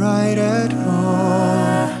right at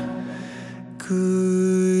home.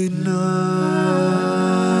 Good night.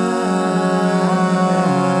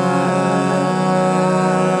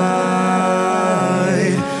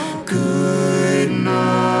 Good night. Good night.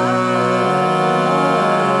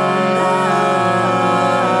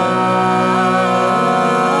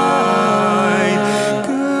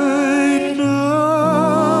 Good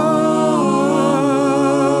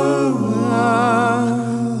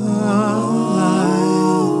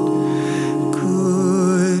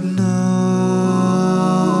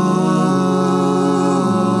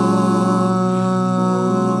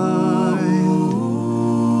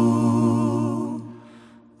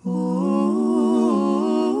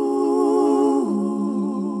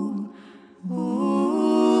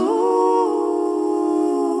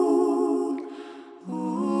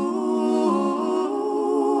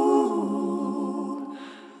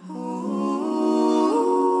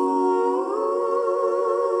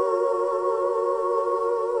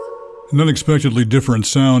An unexpectedly different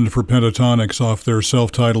sound for Pentatonics off their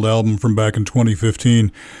self-titled album from back in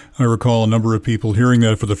 2015. I recall a number of people hearing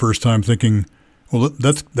that for the first time thinking, well,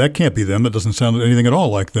 that can't be them. It doesn't sound anything at all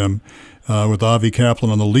like them. With Avi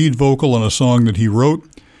Kaplan on the lead vocal on a song that he wrote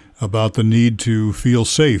about the need to feel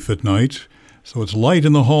safe at night. So it's Light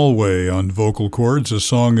in the Hallway on vocal chords, a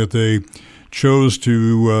song that they chose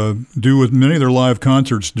to do with many of their live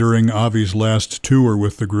concerts during Avi's last tour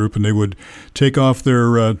with the group, and they would take off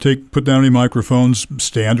their put down any microphones,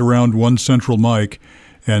 stand around one central mic,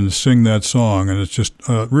 and sing that song. And it's just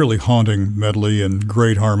a really haunting medley and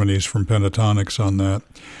great harmonies from Pentatonics on that.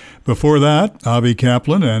 Before that, Avi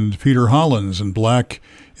Kaplan and Peter Hollins, and Black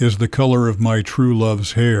is the Color of My True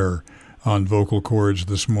Love's Hair on vocal chords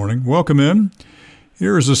this morning. Welcome in.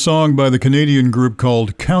 Here is a song by the Canadian group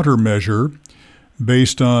called Countermeasure,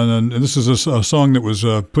 based on, and this is a song that was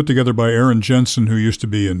put together by Aaron Jensen, who used to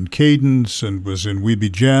be in Cadence and was in We Be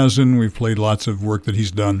Jazzin'. We've played lots of work that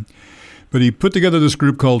he's done. But he put together this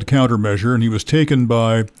group called Countermeasure, and he was taken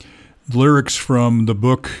by lyrics from the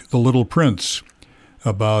book The Little Prince,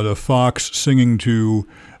 about a fox singing to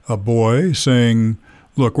a boy saying,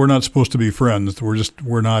 look, we're not supposed to be friends.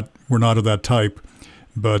 We're not of that type.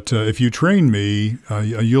 But if you train me,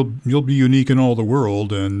 you'll be unique in all the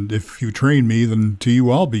world. And if you train me, then to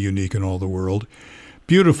you I'll be unique in all the world.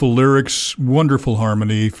 Beautiful lyrics, wonderful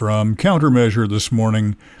harmony from Countermeasure this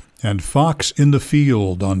morning, and Fox in the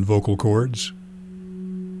Field on vocal chords.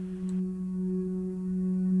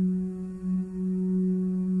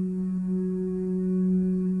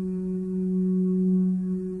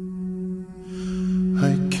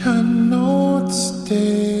 I cannot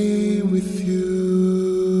stay with you.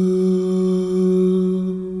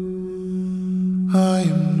 I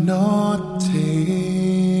am not tamed.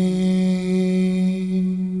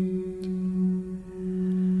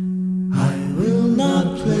 I will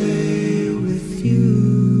not play with you.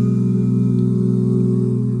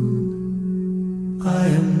 I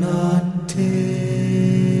am not tamed.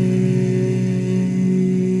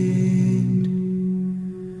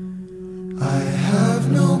 I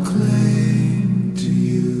have no claim to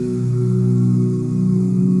you.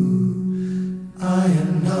 I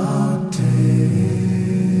am not tamed.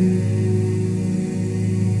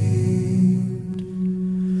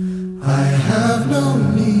 I have no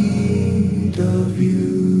need of you.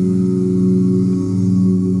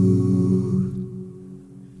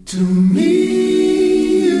 To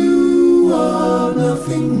me, you are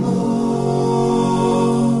nothing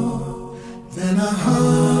more than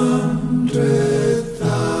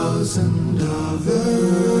 100,000 others.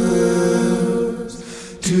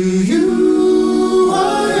 To you,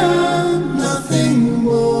 I am nothing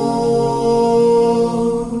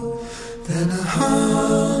more than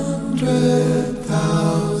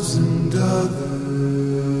 100,000 others.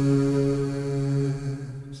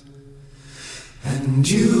 And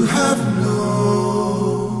you have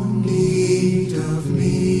no need of me.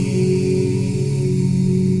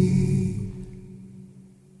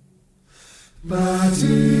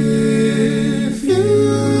 if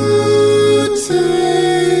you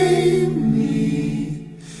take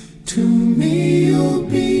me, to me you'll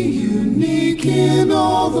be unique in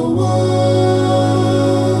all the world.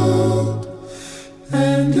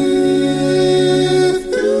 And if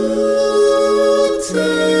you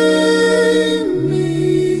take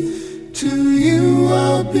me, to you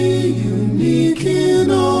I'll be unique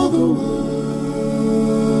in all the world.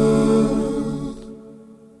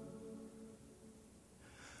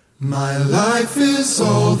 My life is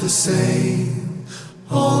all the same,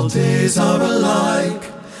 all days are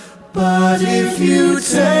alike. But if you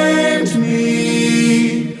tempt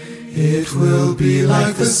me, it will be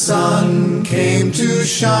like the sun came to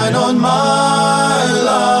shine on my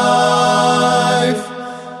life.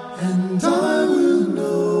 And I will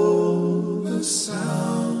know the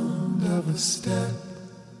sound of a step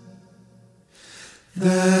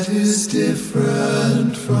that is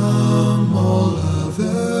different from all others,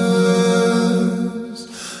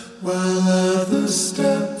 while other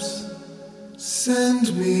steps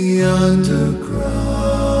send me underground.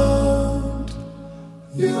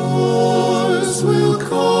 Yours will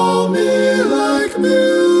call me like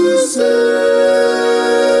music.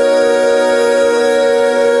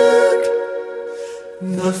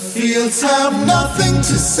 The fields have nothing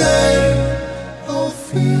to say, all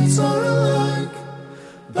fields are alike.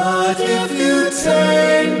 But if you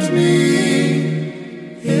tempt me,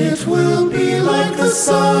 it will be like the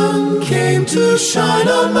sun came to shine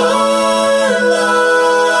on my life.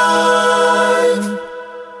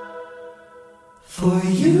 For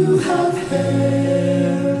you have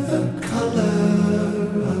hair the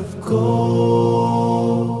color of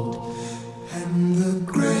gold, and the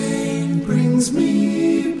grain brings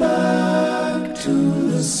me back to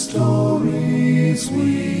the stories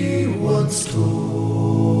we once told.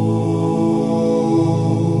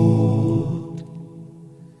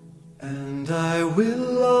 And I will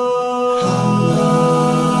love,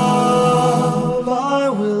 I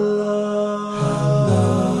will love,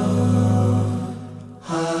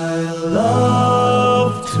 I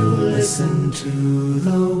love to listen to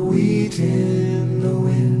the wheat in the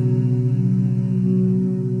wind.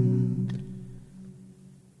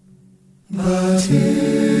 But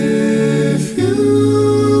if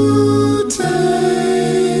you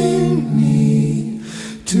take me,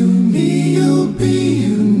 to me you'll be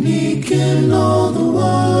unique in all the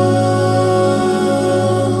world.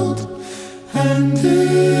 And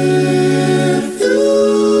if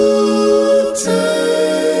you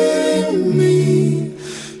take me,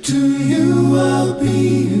 to you I'll be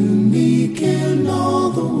unique in all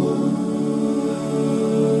the world.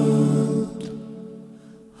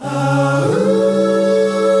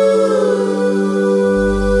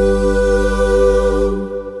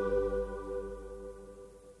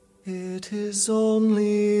 It is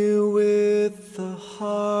only with the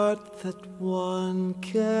heart that one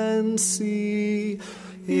can see.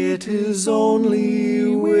 It is only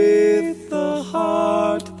with the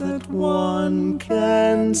heart that one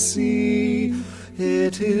can see.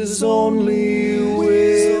 It is only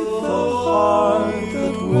with the heart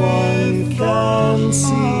that one can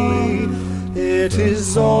see. It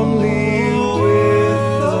is only with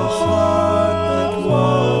the heart that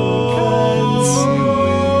one can see.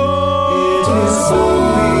 It is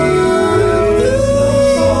only with the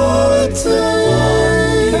heart that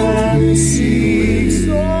one can see.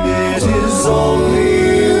 It is only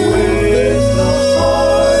with the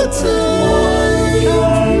heart that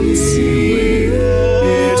one can see.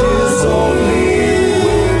 It is only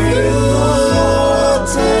with the heart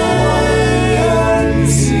that one can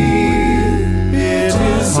see. It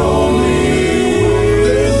is only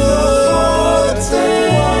with the heart that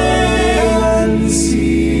one can see.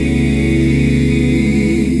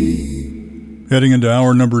 Heading into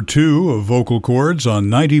hour number 2 of Vocal Chords on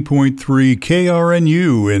 90.3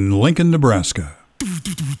 KRNU in Lincoln, Nebraska.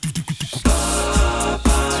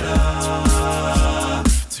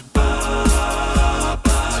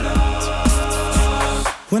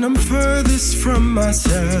 When I'm furthest from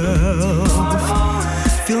myself,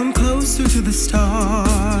 feeling closer to the stars,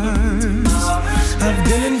 I've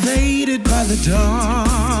been invaded by the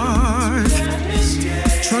dark,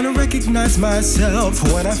 trying to recognize myself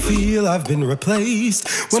when I feel I've been replaced.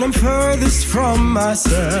 When I'm furthest from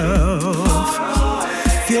myself,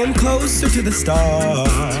 feeling closer to the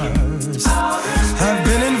stars, I've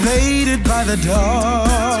been invaded by the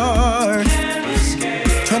dark,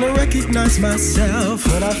 trying to recognize myself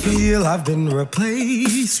when I feel I've been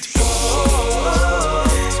replaced.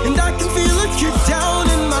 And I can feel it kick down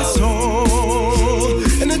in my soul,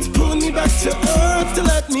 and it's pulling me back to earth to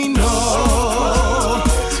let me know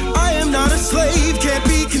I am not a slave, can't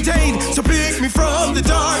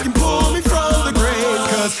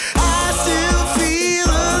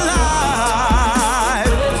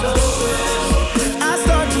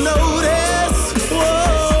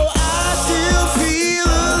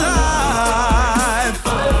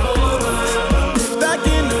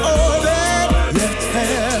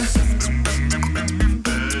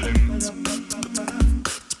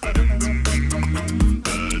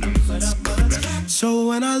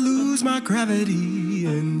lose my gravity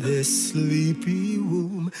in this sleepy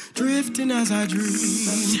womb, drifting as I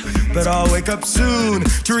dream. But I'll wake up soon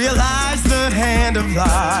to realize the hand of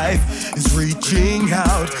life is reaching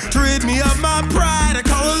out to rid me of my pride. I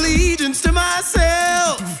call allegiance to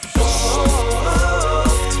myself,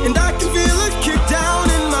 and I can feel it kick down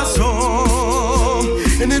in my soul,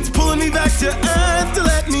 and it's pulling me back to earth to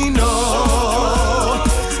let me know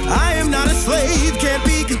I am not a slave, can't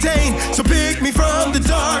be contained. So pick me from the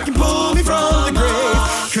dark and pull me from the grave,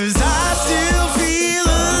 'cause I still feel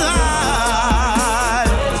alive.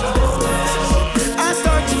 I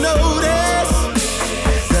start to notice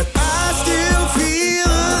that I still feel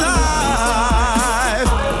alive.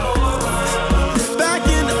 Back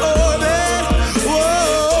in orbit,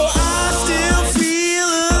 whoa, I still feel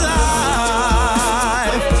alive.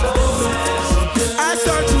 I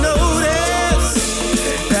start to notice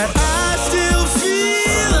that I still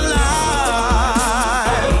feel alive.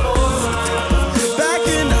 Back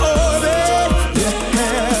in orbit, yeah.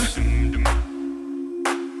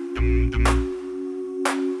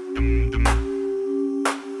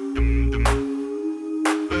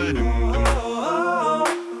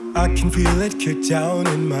 I can feel it kick down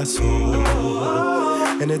in my soul,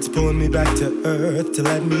 and it's pulling me back to earth to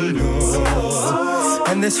let me know.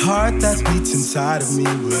 And this heart that beats inside of me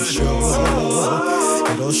will show,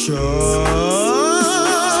 it'll show.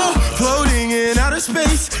 Floating in outer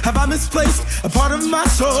space, have I misplaced a part of my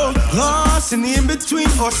soul? Lost in the in-between,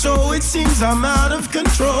 or so it seems I'm out of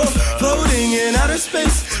control. Floating in outer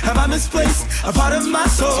space, have I misplaced a part of my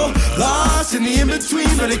soul? Lost in the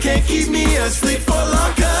in-between, but it can't keep me asleep for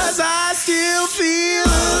long, 'cause I still feel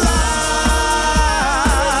alive.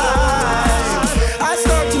 I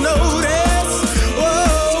start to notice,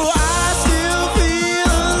 whoa, I still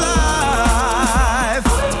feel alive.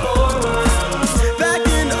 Back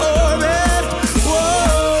in orbit,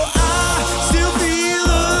 whoa, I still feel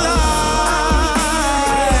alive.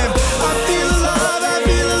 I feel alive, I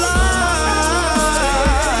feel alive.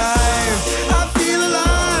 I feel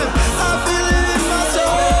alive, I feel it in my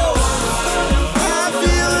soul. I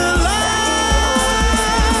feel alive.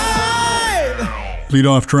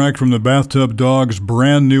 Lead-off track from the Bathtub Dogs'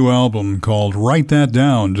 brand new album called Write That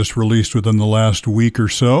Down, just released within the last week or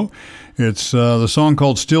so. It's the song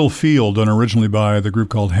called Still Feel, done originally by the group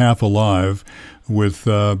called Half Alive, with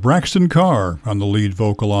Braxton Carr on the lead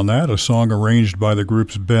vocal on that, a song arranged by the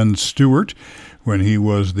group's Ben Stewart when he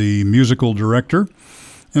was the musical director.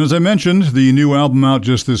 And as I mentioned, the new album out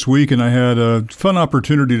just this week, and I had a fun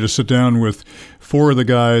opportunity to sit down with four of the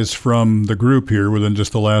guys from the group here within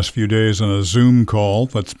just the last few days on a Zoom call.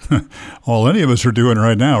 That's all any of us are doing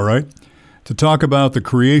right now, right? To talk about the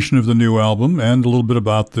creation of the new album and a little bit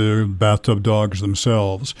about the Bathtub Dogs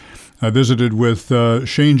themselves. I visited with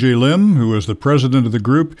Shane J. Lim, who is the president of the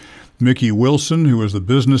group, Mickey Wilson, who is the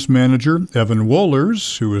business manager, Evan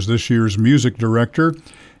Wohlers, who is this year's music director,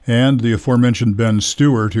 and the aforementioned Ben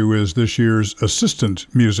Stewart, who is this year's assistant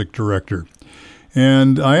music director.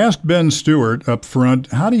 And I asked Ben Stewart up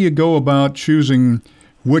front, how do you go about choosing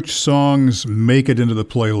which songs make it into the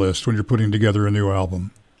playlist when you're putting together a new album?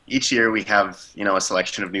 Each year we have, a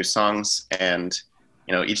selection of new songs, and,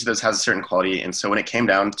 each of those has a certain quality. And so when it came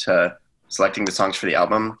down to selecting the songs for the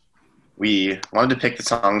album, we wanted to pick the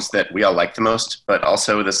songs that we all like the most, but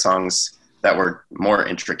also the songs that were more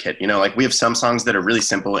intricate. We have some songs that are really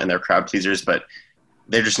simple and they're crowd pleasers, but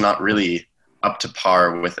they're just not really up to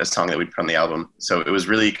par with a song that we'd put on the album. So it was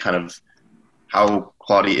really kind of how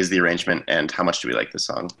quality is the arrangement and how much do we like the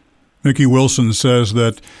song. Mickey Wilson says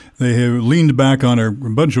that they have leaned back on a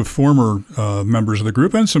bunch of former members of the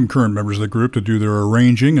group and some current members of the group to do their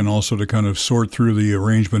arranging and also to kind of sort through the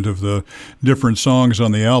arrangement of the different songs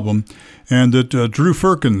on the album. And that Drew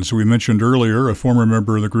Firkins, who we mentioned earlier, a former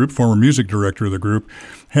member of the group, former music director of the group,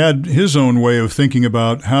 had his own way of thinking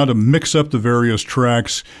about how to mix up the various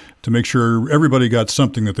tracks to make sure everybody got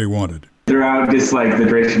something that they wanted. Throughout just the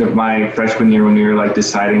duration of my freshman year when we were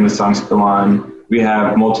deciding the songs to go on, we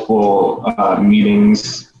have multiple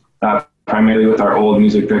meetings, primarily with our old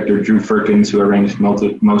music director, Drew Firkins, who arranged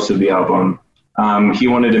most of the album. He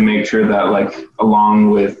wanted to make sure that,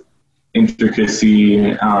 along with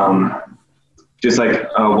intricacy, just a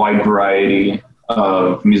wide variety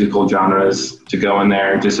of musical genres to go in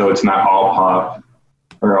there, just so it's not all pop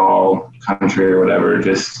or all country or whatever,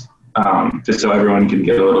 just so everyone can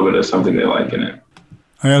get a little bit of something they like in it.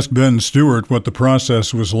 I asked Ben Stewart what the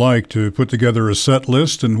process was like to put together a set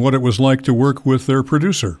list and what it was like to work with their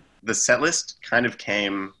producer. The set list kind of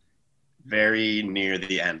came very near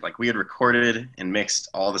the end. We had recorded and mixed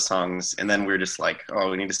all the songs, and then we were just we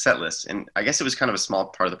need a set list. And I guess it was kind of a small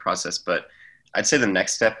part of the process, but I'd say the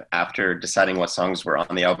next step after deciding what songs were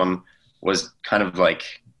on the album was kind of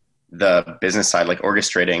like the business side, like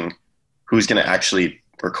orchestrating who's going to actually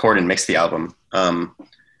record and mix the album.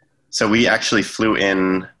 So we actually flew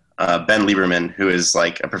in Ben Lieberman, who is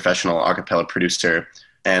like a professional a cappella producer,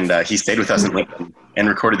 and he stayed with us in Lincoln and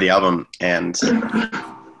recorded the album. And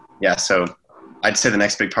yeah, so I'd say the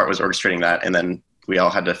next big part was orchestrating that, and then we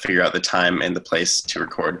all had to figure out the time and the place to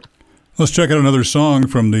record. Let's check out another song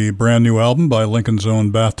from the brand new album by Lincoln's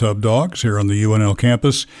own Bathtub Dogs here on the UNL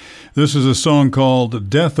campus. This is a song called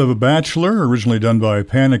Death of a Bachelor, originally done by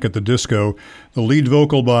Panic at the Disco. The lead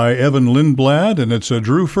vocal by Evan Lindblad, and it's a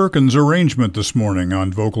Drew Firkins arrangement this morning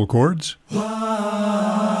on vocal chords. Do I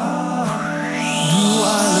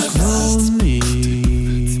look lonely?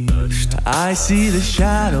 I see the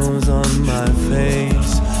shadows on my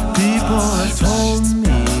face. People have told me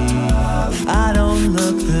I don't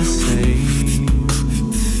look the same.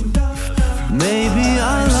 Maybe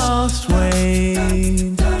I lost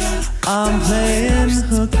weight. I'm playing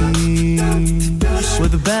hooky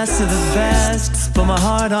with the best of the best. Put my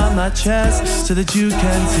heart on my chest so that you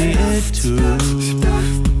can see it too.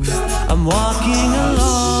 I'm walking a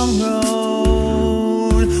long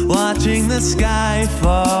road, watching the sky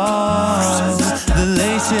fall. The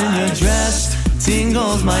lace in your dress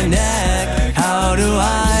tingles my neck. How do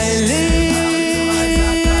I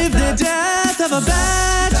live the death of a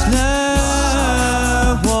bachelor?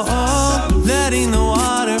 Whoa, letting the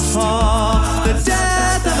water fall. The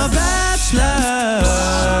death of a bachelor.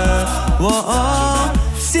 Whoa,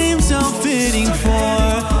 seems so fitting for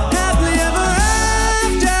happily ever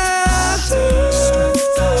after.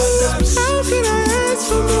 How can I ask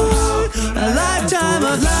for more? A lifetime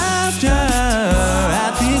of laughter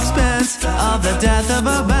at the expense of the death of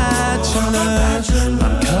a bachelor.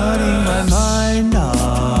 I'm cutting my mind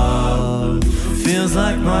off. Feels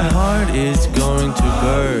like my heart is going to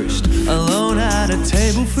burst. Alone at a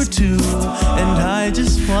table for two, and I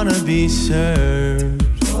just wanna be served.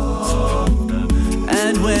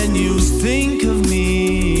 And when you think of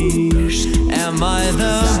me, am I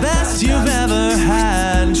the best you've ever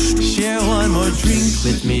had? Share one more drink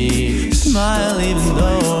with me. Smile even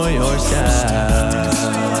though you're sad.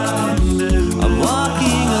 I'm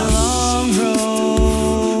walking a long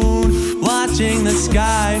road, watching the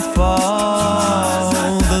sky fall.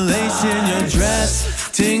 The lace in your dress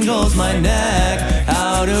tingles my neck.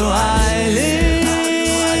 How do I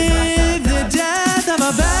live the death of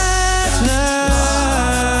a bachelor?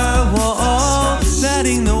 Whoa,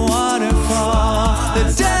 letting the water fall. The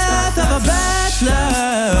death of a bachelor.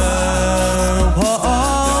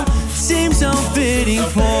 Whoa, seems so fitting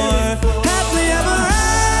for happily ever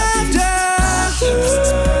after.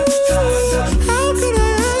 How could I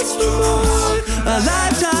ask for more? A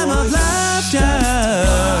lifetime of laughter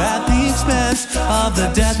at the expense of the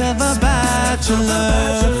death of a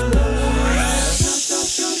bachelor.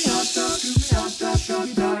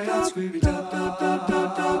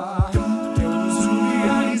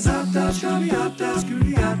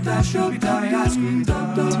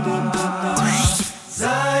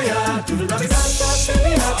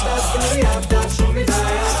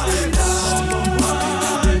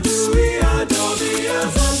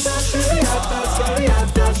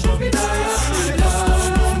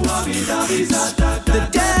 The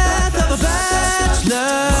death of a bachelor.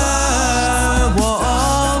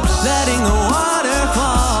 Whoa, letting the water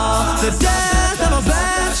fall. The death of a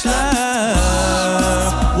bachelor.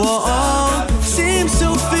 Whoa, seems so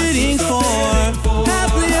fitting for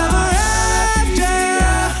happily ever after.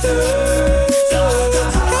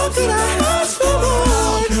 How could I ask for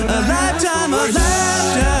more? A lifetime of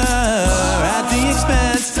laughter at the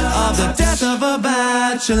expense of the death of a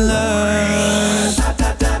bachelor.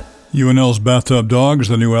 UNL's Bathtub Dogs.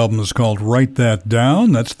 The new album is called Write That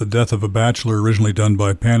Down. That's The Death of a Bachelor, originally done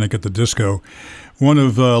by Panic at the Disco. One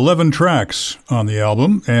of 11 tracks on the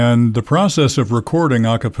album, and the process of recording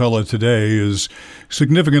a cappella today is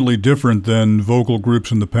significantly different than vocal groups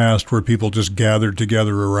in the past where people just gathered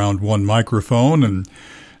together around one microphone and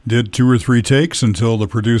did 2 or 3 takes until the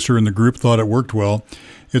producer and the group thought it worked well.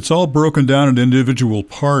 It's all broken down into individual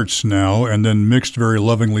parts now and then mixed very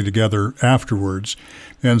lovingly together afterwards.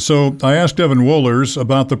 And so I asked Evan Wohlers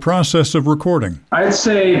about the process of recording. I'd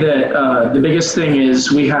say that the biggest thing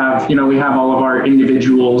is we have all of our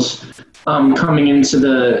individuals coming into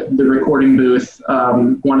the recording booth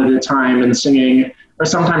one at a time and singing, or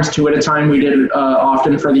sometimes 2 at a time. We did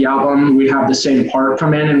often for the album. We have the same part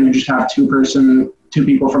come in, and we just have 2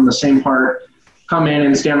 people from the same part come in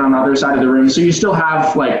and stand on the other side of the room. So you still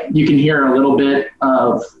have, you can hear a little bit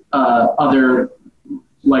of other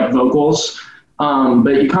vocals.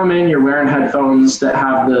 But you come in, you're wearing headphones that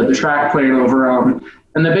have the track playing over them.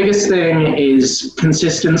 And the biggest thing is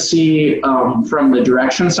consistency from the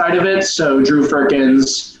direction side of it. So Drew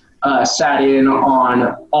Firkins sat in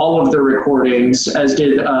on all of the recordings, as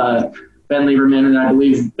did Ben Lieberman, and I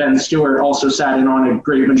believe Ben Stewart also sat in on a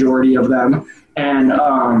great majority of them.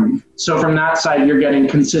 And so from that side, you're getting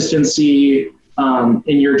consistency in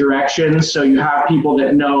your direction. So you have people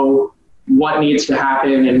that know what needs to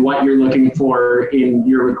happen and what you're looking for in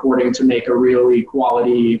your recording to make a really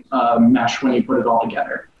quality mesh when you put it all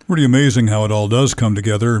together. Pretty amazing how it all does come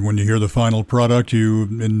together. When you hear the final product, you,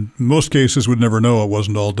 in most cases, would never know it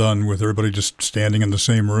wasn't all done with everybody just standing in the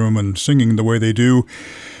same room and singing the way they do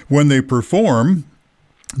when they perform.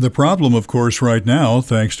 The problem, of course, right now,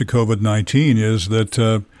 thanks to COVID-19, is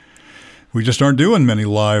that we just aren't doing many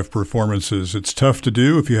live performances. It's tough to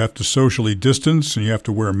do if you have to socially distance and you have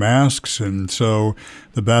to wear masks. And so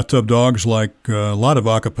the Bathtub Dogs, like a lot of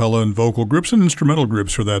a cappella and vocal groups and instrumental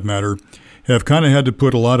groups for that matter, have kind of had to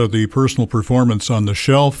put a lot of the personal performance on the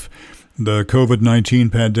shelf. The COVID-19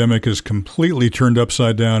 pandemic has completely turned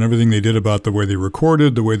upside down everything they did about the way they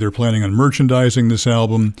recorded, the way they're planning on merchandising this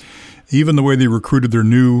album, even the way they recruited their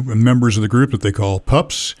new members of the group that they call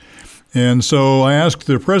pups. And so I asked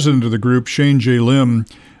the president of the group, Shane J. Lim,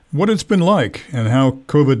 what it's been like and how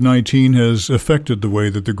COVID-19 has affected the way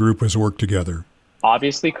that the group has worked together.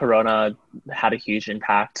 Obviously, Corona had a huge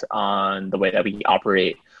impact on the way that we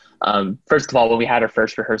operate. First of all, when we had our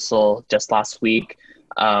first rehearsal just last week,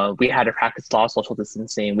 we had to practice a lot of social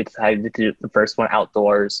distancing. We decided to do the first one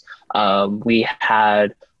outdoors. We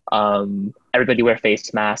had everybody wear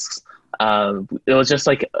face masks. It was just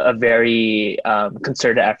like a very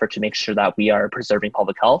concerted effort to make sure that we are preserving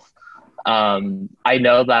public health. I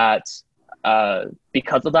know that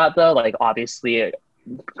because of that, though, like obviously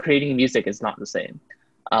creating music is not the same.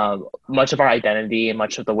 Much of our identity and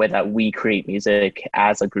much of the way that we create music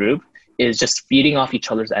as a group is just feeding off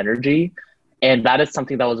each other's energy. And that is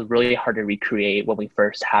something that was really hard to recreate when we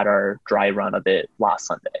first had our dry run of it last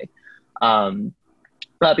Sunday.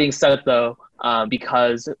 That being said, though,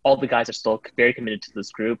 because all the guys are still very committed to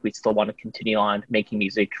this group, we still want to continue on making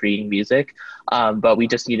music, creating music. But we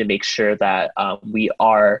just need to make sure that we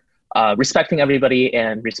are respecting everybody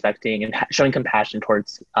and respecting and showing compassion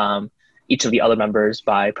towards each of the other members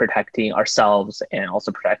by protecting ourselves and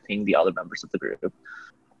also protecting the other members of the group.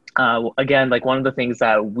 Again, like one of the things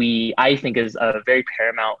that I think is a very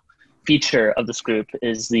paramount feature of this group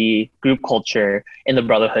is the group culture and the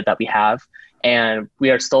brotherhood that we have. And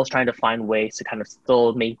we are still trying to find ways to kind of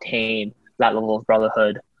still maintain that level of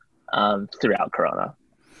brotherhood throughout Corona.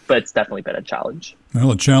 But it's definitely been a challenge.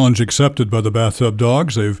 Well, a challenge accepted by the Bathtub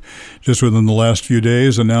Dogs. They've just within the last few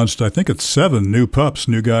days announced, I think it's 7 new pups,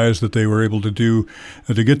 new guys that they were able to do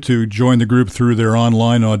to get to join the group through their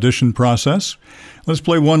online audition process. Let's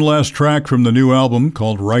play one last track from the new album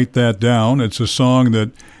called Write That Down. It's a song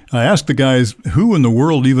that I asked the guys who in the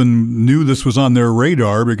world even knew this was on their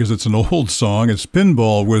radar because it's an old song. It's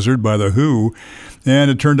Pinball Wizard by The Who.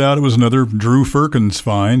 And it turned out it was another Drew Firkins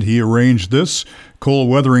find. He arranged this. Cole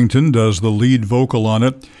Weatherington does the lead vocal on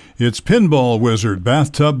it. It's Pinball Wizard,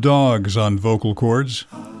 Bathtub Dogs on vocal chords.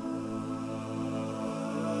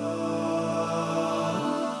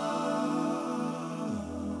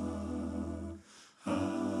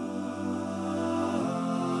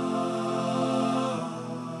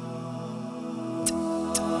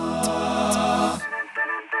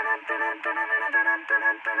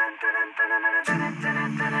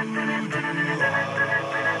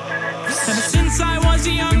 Ever since I was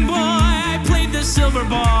a young boy, I played the silver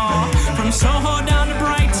ball. From Soho down to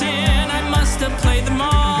Brighton, I must have played them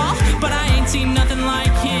all. But I ain't seen nothing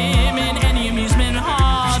like him in any amusement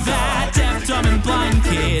hall. That deaf, dumb, and blind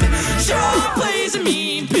kid sure plays a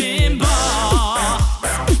mean pinball.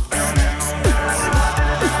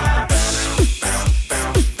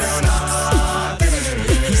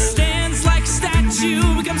 He stands like a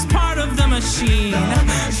statue, becomes part of the machine.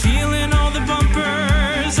 Feeling all the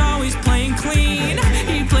bumpers, always playing clean.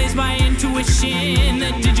 He plays by intuition,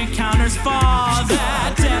 the digit counters fall.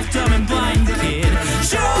 That deaf, dumb, and blind kid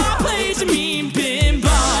sure plays a mean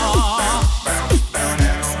pinball.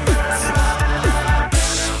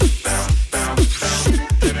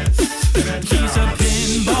 He's a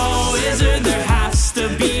pinball wizard, there has to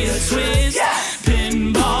be a twist.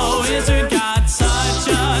 Pinball wizard got such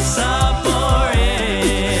a supple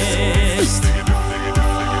wrist.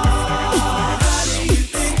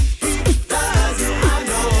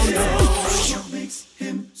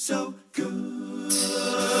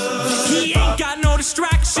 He ain't got no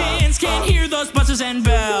distractions, can't hear those buzzers and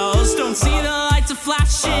bells. Don't see the lights are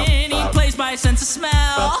flashing, he plays by sense of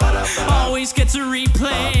smell. Always gets a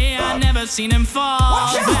replay, I never seen him fall.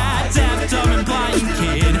 That deaf, dumb, and blind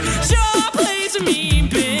kid sure plays a mean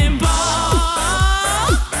pinball.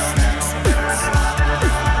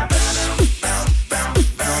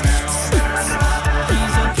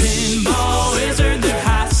 He's a pinball wizard, there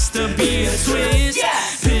has to be a twist.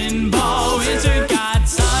 Yes! Pinball wizard got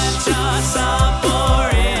such a sub-wrist.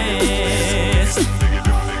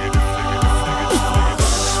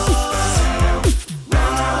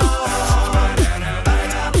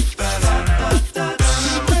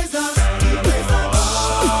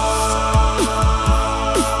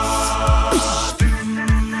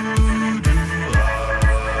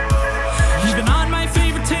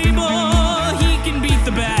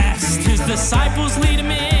 Disciples lead him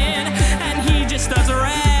in, and he just does the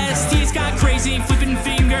rest. He's got crazy flipping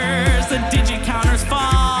fingers, the digit counters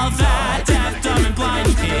fall. That deaf, dumb, and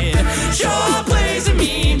blind kid sure plays a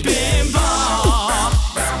mean pinball.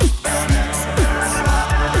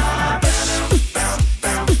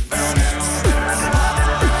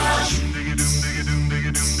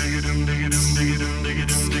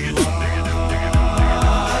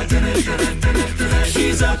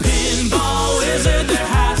 He's a pinball wizard, there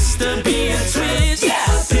has to be a twist.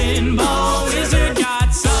 Yes! Pinball wizard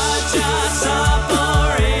got such a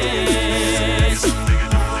sub-wrist.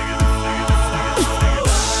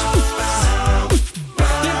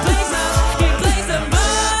 He plays the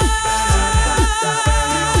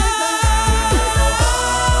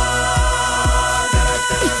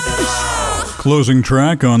Closing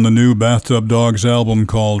track on the new Bathtub Dogs album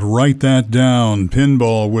called Write That Down,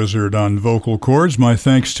 Pinball Wizard on vocal cords. My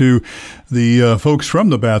thanks to the folks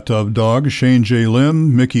from the Bathtub Dogs, Shane J.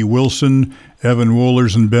 Lim, Mickey Wilson, Evan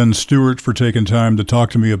Wohlers, and Ben Stewart for taking time to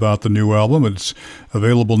talk to me about the new album. It's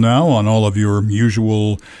available now on all of your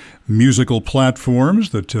usual musical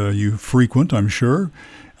platforms that you frequent, I'm sure.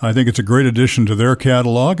 I think it's a great addition to their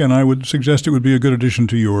catalog, and I would suggest it would be a good addition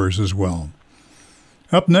to yours as well.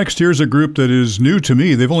 Up next, here's a group that is new to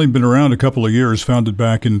me. They've only been around a couple of years, founded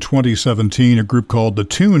back in 2017, a group called the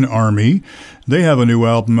Tune Army. They have a new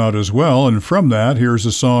album out as well, and from that, here's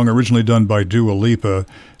a song originally done by Dua Lipa.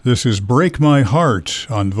 This is Break My Heart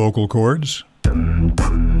on vocal cords.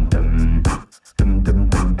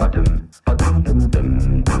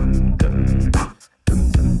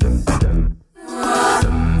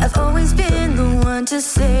 I've always been the one to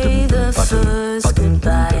say the first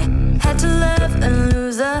goodbye. Had to laugh and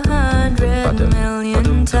lose 100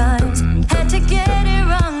 million times. Had to get it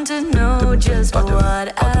wrong to know just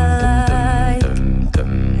what I like.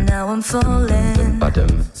 Now I'm falling.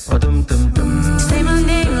 Say my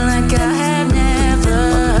name like I had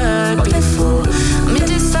never heard before. I'm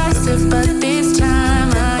indecisive, but this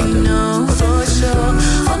time I know for sure.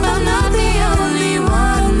 Hope I'm not the only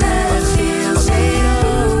one that feels it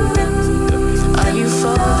all. Are you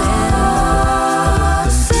falling?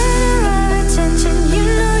 Center of attention, you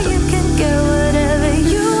know you can get whatever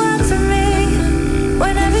you want from me.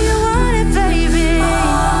 Whenever you want it, baby.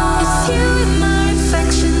 It's you and my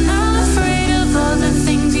affection. I'm afraid of all the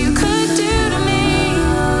things you could do to me.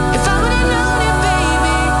 If I would've known it,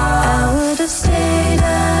 baby, I would've stayed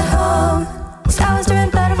at home. 'Cause I was doing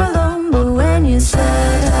better alone. But when you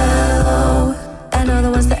said hello, I know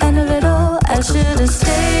that was the end of it all. I should've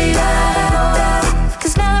stayed at home.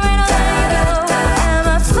 'Cause now there ain't no letting go. Am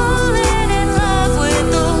I falling in love with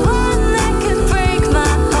the one that can break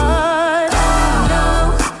my heart? No,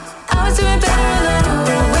 I was doing better alone.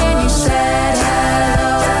 But when you said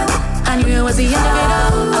hello, I knew it was the end of it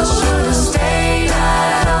all. I should've stayed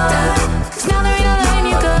at home. 'Cause now there ain't no letting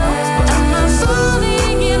you go. Am I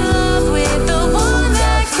falling in love with the one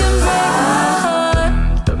that can break my heart?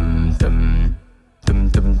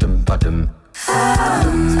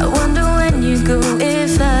 I wonder when you go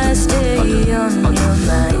if I stay on your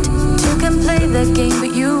mind. Two can play the game,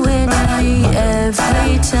 but you win me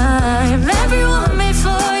every time. Everyone made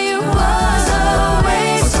for you was a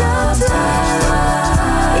waste of time.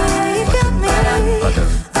 Yeah, you got me.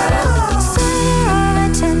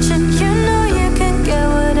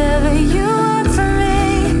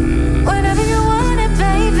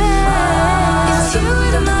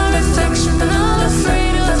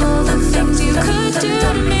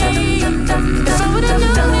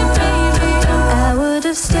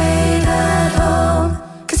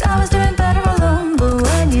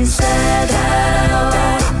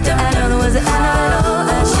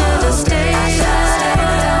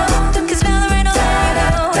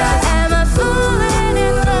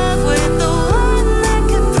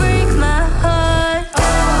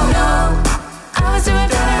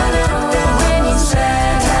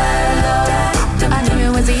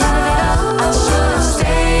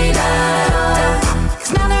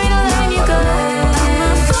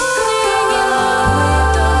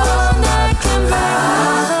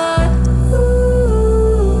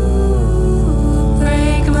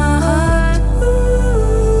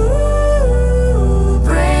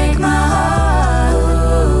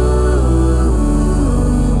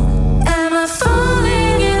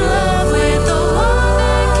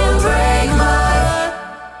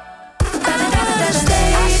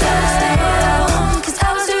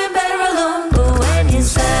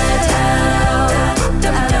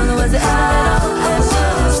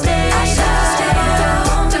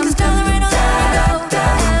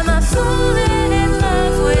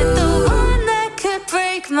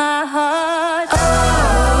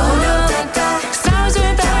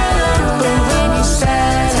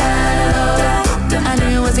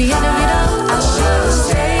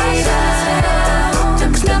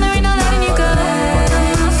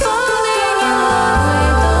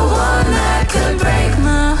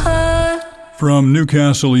 From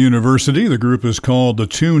Newcastle University, the group is called the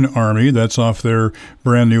Tune Army. That's off their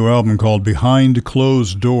brand new album called Behind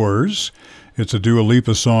Closed Doors. It's a Dua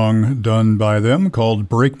Lipa song done by them called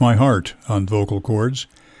Break My Heart on vocal cords.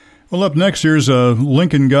 Well, up next, here's a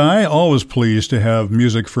Lincoln guy. Always pleased to have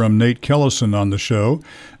music from Nate Kellison on the show.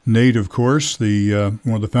 Nate, of course, one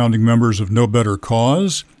of the founding members of No Better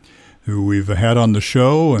Cause, who we've had on the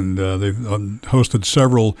show, and they've hosted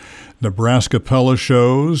several Nebraska Pella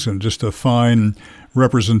shows, and just a fine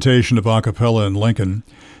representation of a cappella in Lincoln.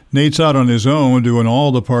 Nate's out on his own doing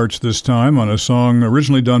all the parts this time on a song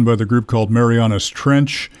originally done by the group called Mariana's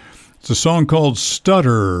Trench. It's a song called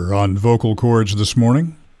Stutter on vocal cords this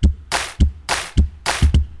morning.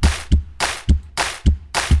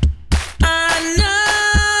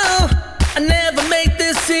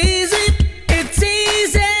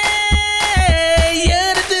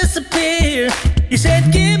 You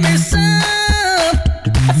said, give me some.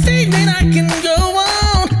 I think that I can go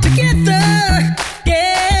on together.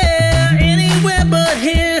 Yeah, anywhere but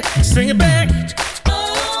here. String it back.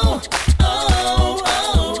 Oh, oh,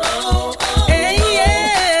 oh, oh, oh. Hey,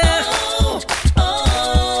 yeah. Oh,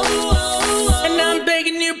 oh, oh. And I'm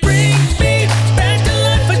begging you, bring me back to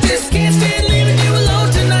life. I just can't stand leaving you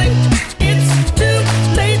alone tonight. It's too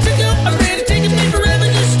late to go. I'm ready to take it me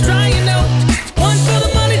forever. Just try, you know. One for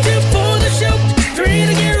the money, two for the show. Three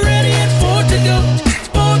to get ready and four to go.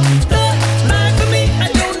 For the life of me,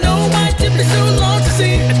 I don't know why it took me so long to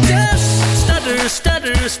see. I just stutter,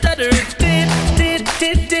 stutter, stutter.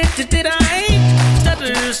 Did I?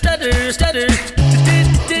 Stutter, stutter, stutter.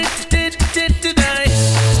 Did I?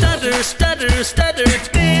 Stutter, stutter, stutter.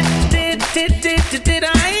 Did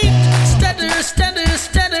I? Stutter, stutter,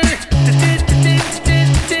 stutter.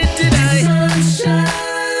 Did I? Sunshine,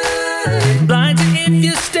 blinded if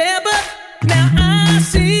you stare, but now I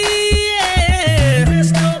see, yeah,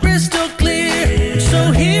 crystal clear.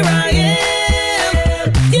 So here I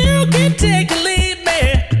am. You can take a lead,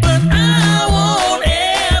 man, but I won't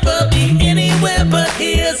ever be anywhere but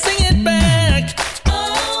here. Sing it back.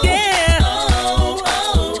 Oh, yeah. Oh,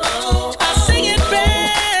 oh, oh, I'll sing it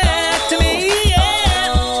back to me,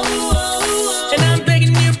 yeah. And I'm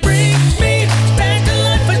begging you, bring me back to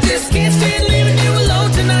life. I just can't stand leaving you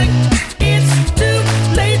alone tonight. It's too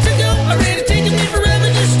late to go. I'm ready to take it me forever.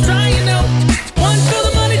 Just try, you know. One for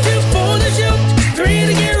the money, two for the show. Three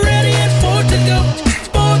to get ready and four to go.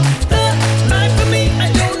 For the life of me,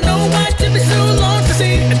 I don't know why it took me so long to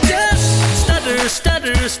see. I just stutter,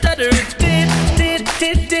 stutter, stutter.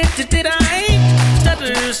 Did I?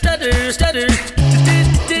 Stutter, stutter, stutter.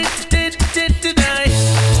 Did I?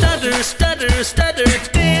 Stutter, stutter, stutter.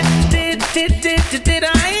 Did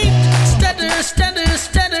I? Stutter, stutter,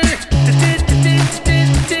 stutter.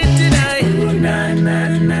 Did I? Ooh, na, na,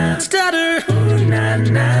 na. Stutter. Ooh, na,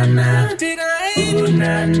 na, na. Did I? Ooh,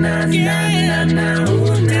 na, na, na, na, na.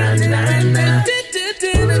 Ooh, na, na, na.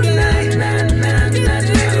 Ooh, na, na, na, na.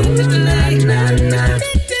 Ooh, na, na, na.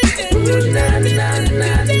 Ooh, na, na, na,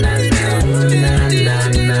 na. Ooh, na, na,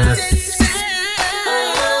 na.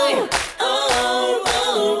 Oh, oh,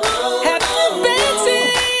 oh, oh. Happy dancing.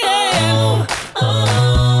 Oh, oh,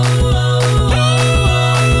 oh,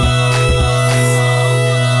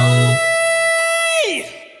 oh. Hey!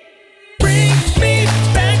 Bring me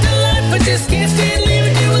back to life. I just can't stand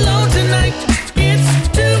leaving you alone tonight. It's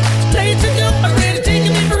too late to go. I'm ready to take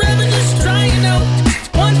it me forever. Just try, you know.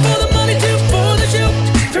 One for the money, two for the show.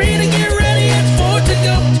 Three to get ready and four to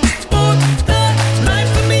go. For the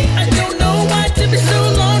life of me, I don't know why it took me so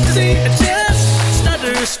long to see. I just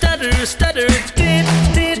stutter, stutter, stutter.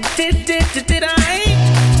 Did I?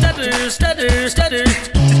 Stutter, stutter, stutter.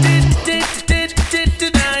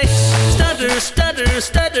 Did I? Stutter, stutter,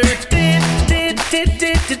 stutter.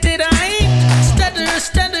 Did I? Stutter,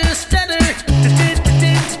 stutter, stutter.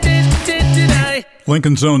 Did I?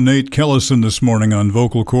 Lincoln's own Nate Kellison this morning on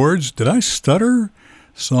vocal cords. Did I stutter?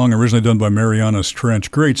 Song originally done by Mariana's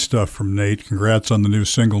Trench. Great stuff from Nate. Congrats on the new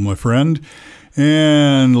single, my friend.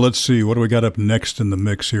 And let's see, what do we got up next in the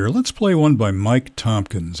mix here? Let's play one by Mike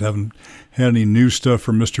Tompkins. Haven't had any new stuff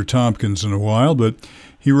from Mr. Tompkins in a while, but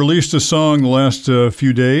he released a song the last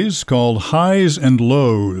few days called Highs and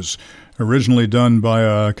Lows, originally done by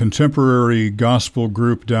a contemporary gospel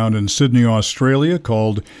group down in Sydney, Australia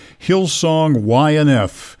called Hillsong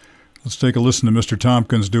Y&F. Let's take a listen to Mr.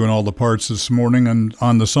 Tompkins doing all the parts this morning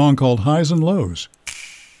on the song called Highs and Lows.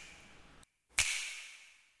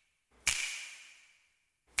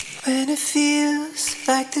 When it feels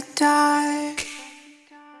like the dark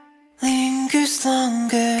lingers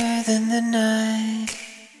longer than the night,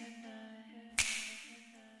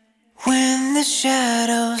 when the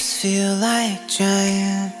shadows feel like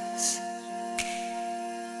giants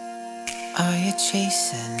Are you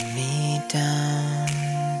chasing me down?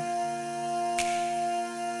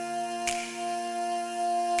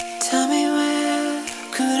 Tell me where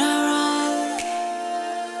could I run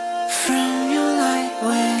from your light?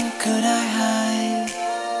 Where could I hide?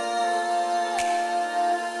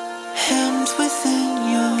 Hemmed within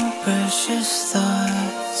your precious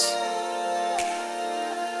thoughts.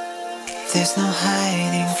 There's no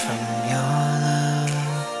hiding from your love.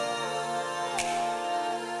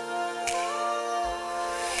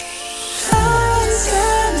 Highs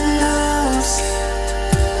and lows,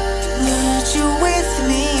 lured you with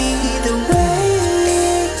me the way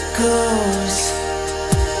it goes.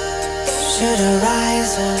 Should I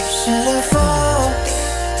rise up, should I fall?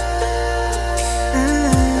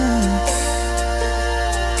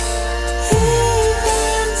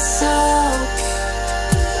 Even so,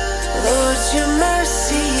 Lord, your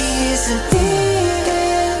mercy isn't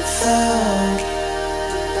even flow.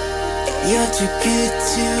 You're too good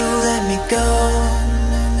to let me go.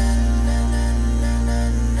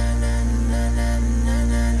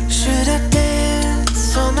 Should I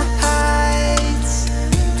dance on the heights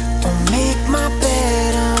or make my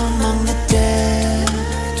bed among the dead?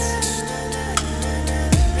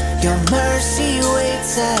 Your mercy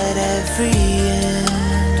waits at every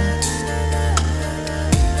end,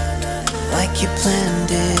 like you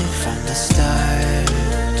planned it from the start.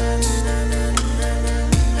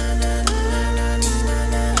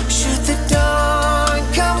 Should the dawn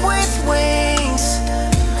come with wings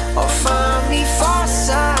or find me far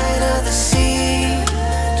side of the sea,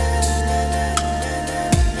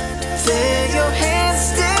 there your hand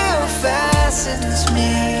still fastens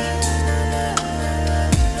me,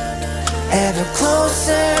 ever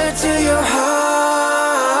closer to your heart.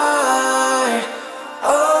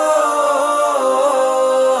 Oh,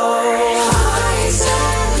 highs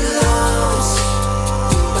and lows,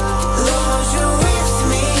 Lord, you're with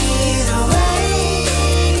me the way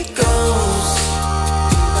it goes.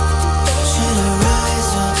 Should I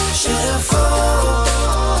rise up, should I fall?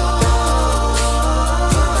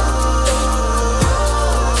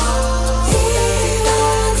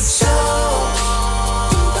 Even so,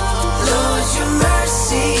 Lord, your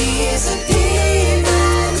mercy isn't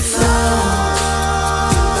even flow.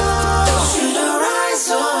 Should I rise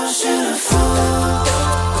or should I fall?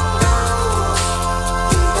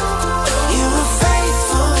 You were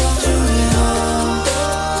faithful through it all.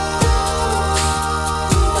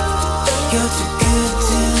 You're too good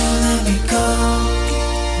to let me go.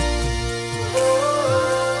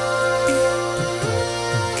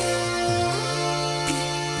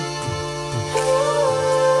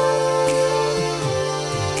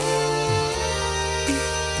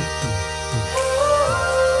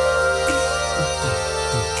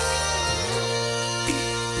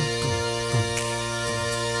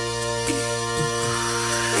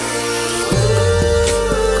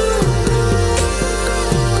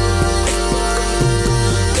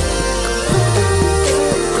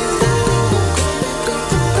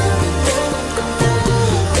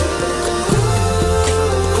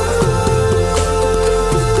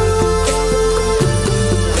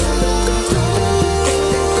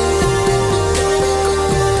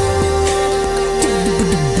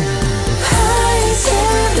 Highs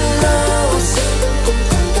and lows,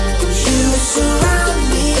 you surround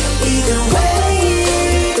me either way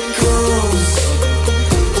it goes.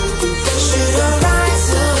 Should I rise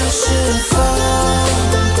or should I fall?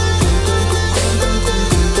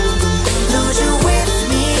 Lord, you're with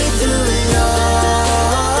me through it all.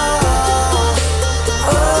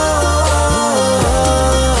 Oh,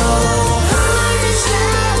 highs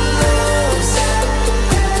and lows,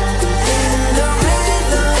 in the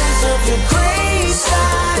rhythms of your grace I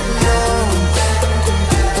know.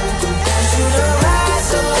 Should I rise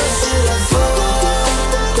or should I fall?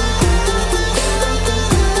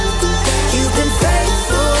 You've been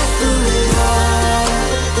faithful through it all,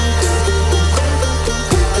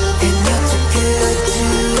 and you're too good to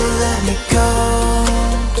let me go.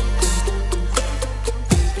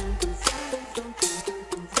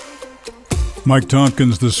 Mike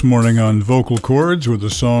Tompkins this morning on vocal chords with a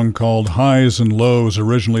song called Highs and Lows,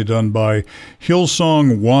 originally done by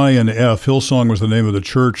Hillsong Y and F. Hillsong was the name of the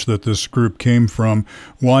church that this group came from.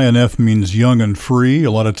 Y and F means young and free.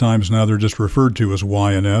 A lot of times now they're just referred to as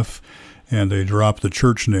Y and F, and they drop the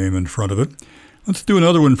church name in front of it. Let's do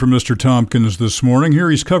another one from Mr. Tompkins this morning. Here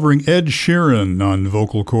he's covering Ed Sheeran on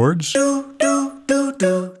vocal chords.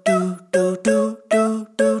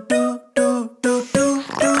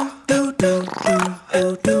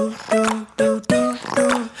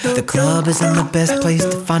 The club isn't the best place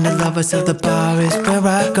to find the lovers, so the bar is where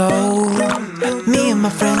I go. Me and my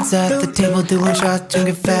friends at the table doing shots,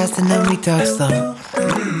 drinking fast, and then we talk slow.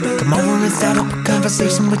 Come over and start up a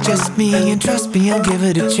conversation with just me, and trust me, I'll give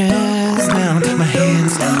it a chance. Now take my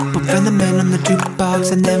hands, put the man on the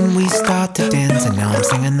jukebox, and then we start to dance. And now I'm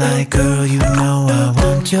singing like, girl, you know I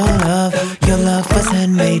want your love. Your love was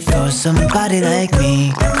handmade for somebody like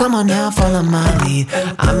me. Come on now, follow my lead.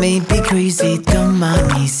 I may be crazy, don't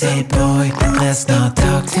mind me. Say, boy, let's not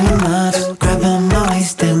talk too much. Grab on my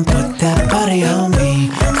waist and put that body on me.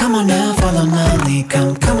 Come on now, follow my lead.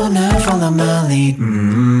 Come on now, follow my lead.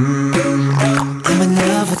 I'm in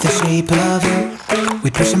love with the shape of you.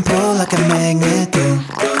 We push and pull like a magnet do.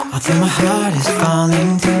 Although my heart is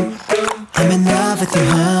falling too. I'm in love with you,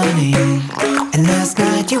 honey. And last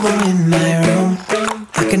night you were in my room.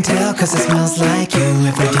 I can tell cause it smells like you.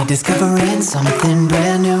 Every day discovering something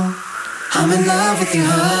brand new. I'm in love with you,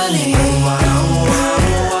 honey.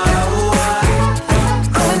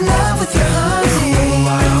 I'm in love with you, honey.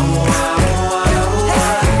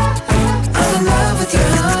 I'm in love with you,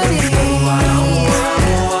 honey.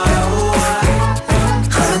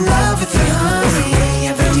 I'm in love with you, honey.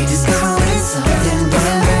 Every day discovering something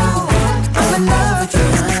brand new. I'm in love with you,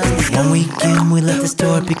 honey. One weekend we let the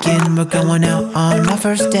story begin. We're going out on our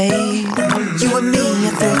first date. You and me,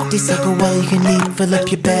 a 30-second while you can eat. Fill up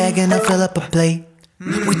your bag and I'll fill up a plate.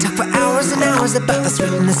 We talk for hours and hours about the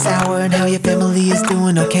sweet and the sour, and how your family is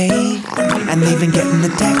doing okay. And leaving, getting the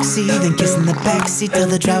taxi, then kissing the backseat, till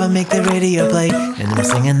the driver make the radio play. And I'm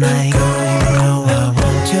singing like, oh, you know I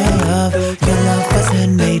want your love. Your love was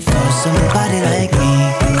handmade for somebody like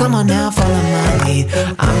me. Come on now, follow my lead.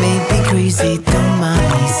 I may be crazy, don't mind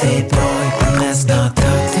me. Say, boy, let's not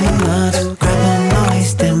talk too much. Grab on my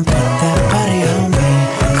waist and put that body on me.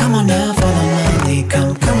 Come on now, follow my lead.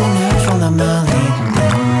 Come on now, follow my lead.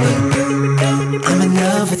 I'm in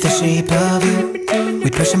love with the shape of you. We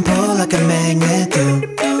push and pull like a magnet do.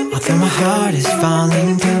 Although my heart is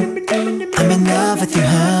falling too. I'm in love with you,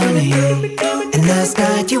 honey. And last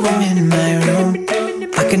night you were in my room.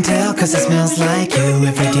 I can tell cause it smells like you.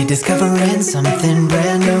 Every day discovering something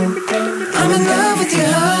brand new. I'm in love with you,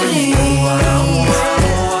 honey.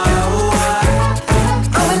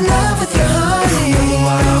 I'm in love with you, honey.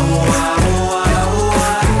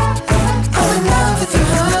 I'm in love with you,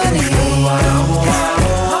 honey.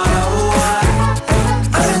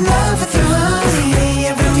 I'm in love with you, honey.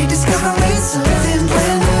 Every day discovering something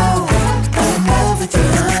brand new. I'm in love with you,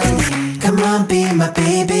 honey. Come on, be my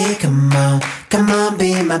baby, come on. Come on,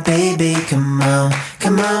 be my baby, come on.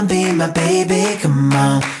 Come on, be my baby, come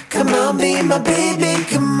on. Come on, be my baby,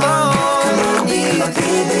 come on. Come on, be my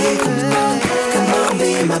baby, come on. Come on,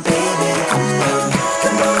 be my baby, come on.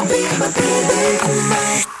 Come on, be my baby, come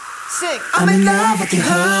on. Sing. I'm in love with you,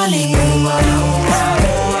 honey. I'm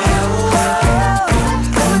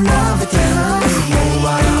in love with you, honey.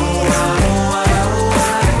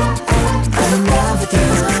 I'm in love with you,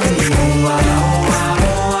 honey.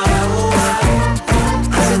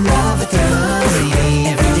 I'm in love with you, honey.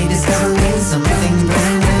 Every day discovering something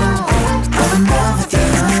brand new. I'm in love with you,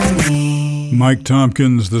 honey. Mike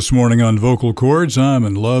Tompkins this morning on Vocal Chords. I'm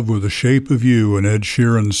in love with the shape of you, an Ed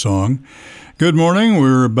Sheeran song. Good morning.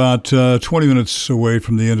 We're about 20 minutes away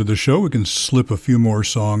from the end of the show. We can slip a few more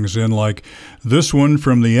songs in, like this one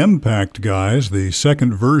from the Impact Guys, the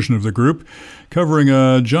second version of the group, covering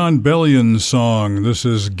a John Bellion song. This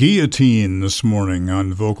is Guillotine this morning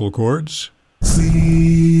on Vocal Chords.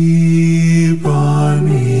 Sleep on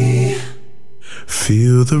me.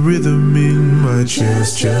 Feel the rhythm in my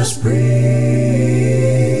chest, just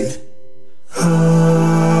breathe.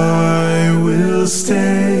 I will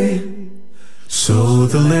stay, so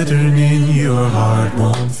the lantern in your heart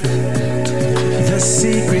won't fade. The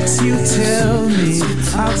secrets you tell me,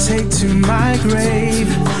 I'll take to my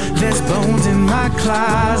grave. There's bones in my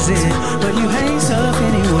closet, but you hang stuff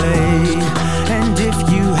anyway. And if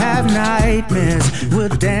you have nightmares, we'll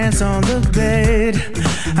dance on the bed.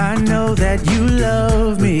 I know that you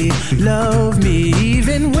love me,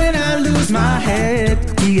 even when I lose my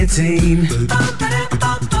head. Guillotine.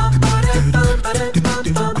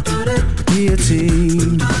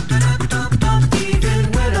 Guillotine.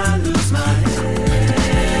 Even when I lose my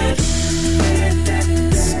head.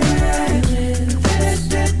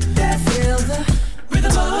 Feel the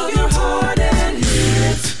rhythm of your heart and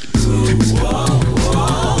hit. Whoa,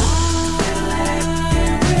 whoa.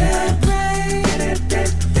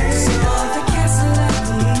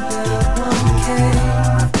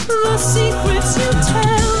 The secrets you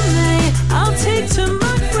tell me, I'll take to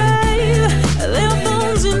my grave. There are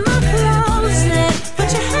bones in my closet, but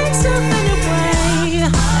you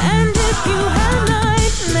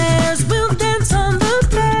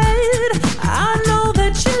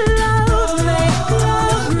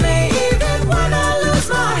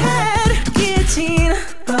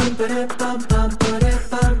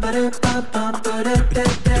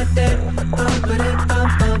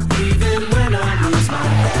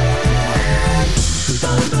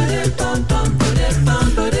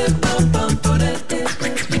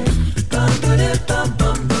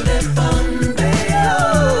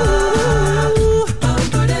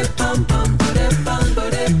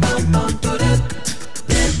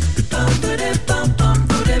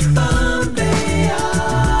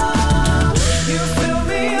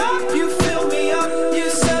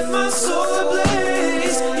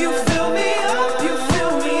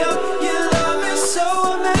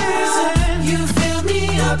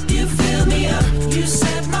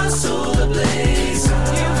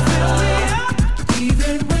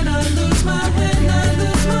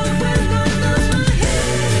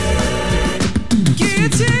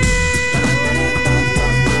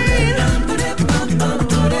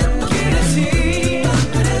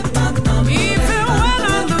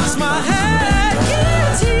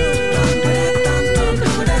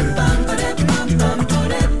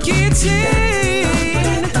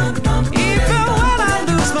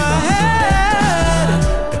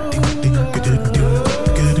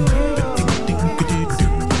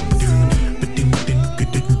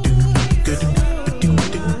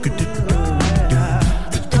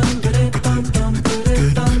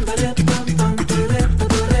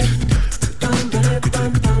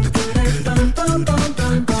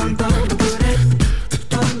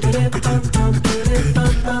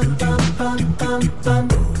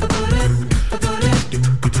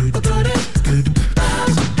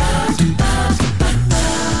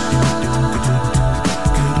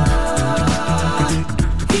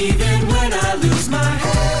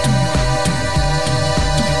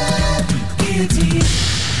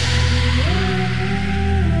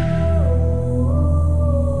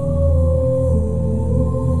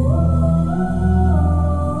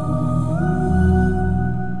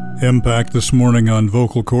Impact this morning on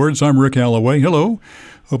Vocal Chords. I'm Rick Alloway. Hello.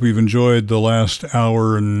 Hope you've enjoyed the last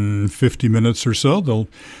hour and 50 minutes or so. They'll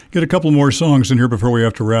get a couple more songs in here before we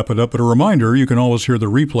have to wrap it up. But a reminder, you can always hear the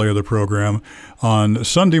replay of the program on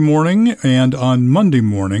Sunday morning and on Monday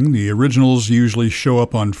morning. The originals usually show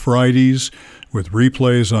up on Fridays with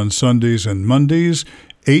replays on Sundays and Mondays,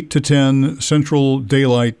 8 to 10 Central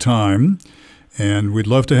Daylight Time. And we'd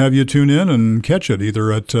love to have you tune in and catch it either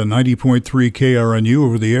at 90.3 KRNU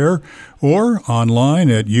over the air or online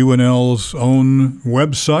at UNL's own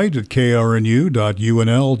website at krnu.unl.edu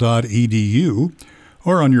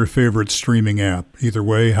or on your favorite streaming app. Either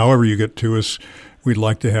way, however you get to us, we'd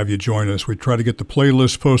like to have you join us. We try to get the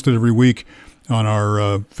playlist posted every week on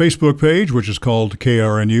our Facebook page, which is called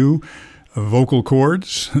KRNU Vocal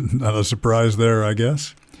Chords. Not a surprise there, I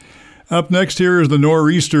guess. Up next here is the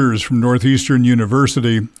Nor'easters from Northeastern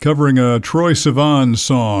University, covering a Troye Sivan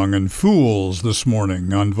song and Fools this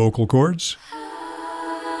morning on Vocal Chords.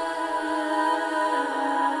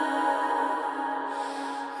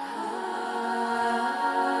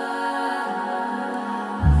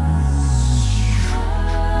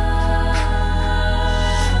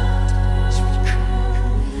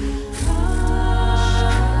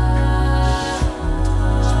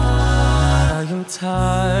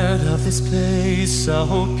 Tired of this place, I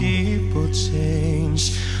hope people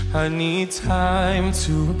change. I need time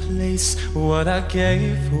to replace what I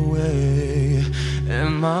gave away.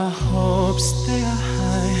 And my hopes, they are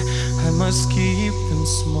high, I must keep them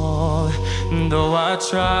small. And though I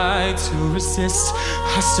try to resist,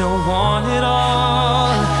 I still want it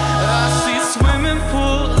all. I see swimming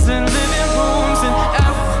pools and living rooms and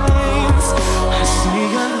airplanes. I see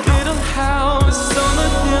a little house on a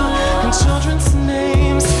hill and children's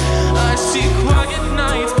names. I see quiet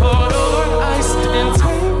nights poured over ice and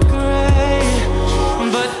tame gray.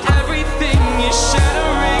 But everything is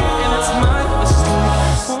shattering and it's my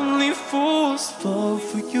mistake. Only fools fall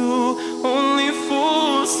for you. Only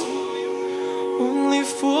fools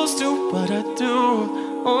do what I do.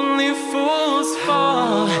 Only fools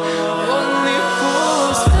fall. Only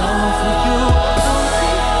fools fall for you.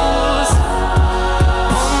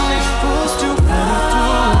 Only fools do what I do.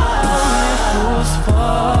 Only fools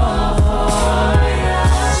fall.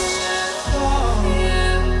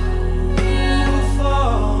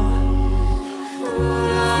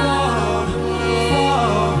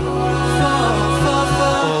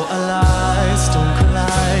 Oh, our lives don't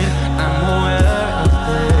collide. I'm aware of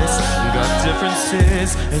this. Got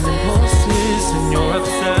differences and impulses, and you're a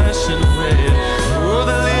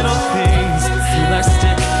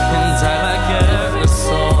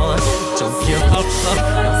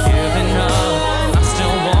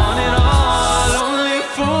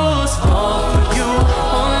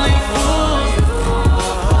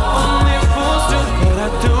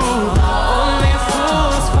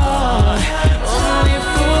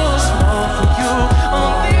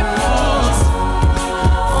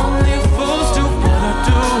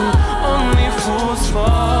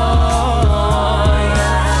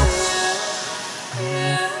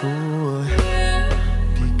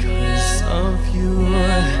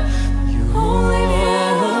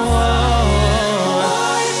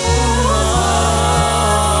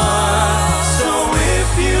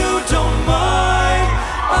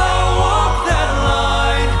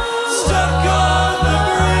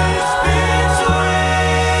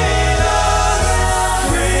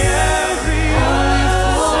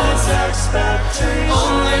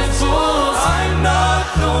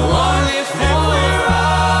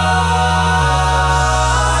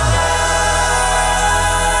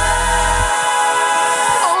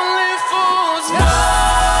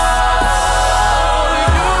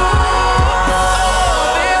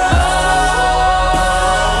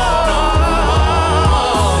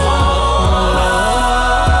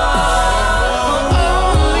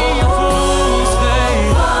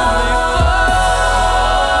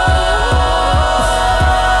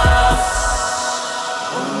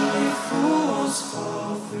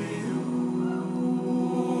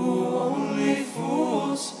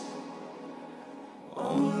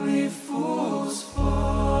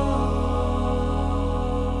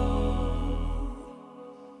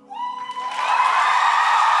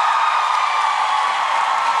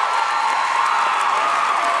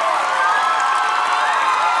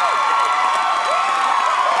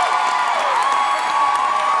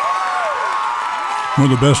One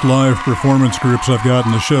of the best live performance groups I've got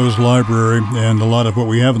in the show's library, and a lot of what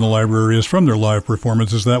we have in the library is from their live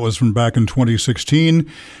performances. That was from back in 2016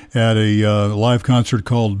 at a live concert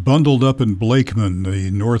called Bundled Up in Blakeman, the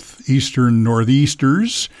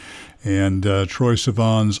Northeasters, and Troye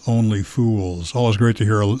Sivan's Only Fools. Always great to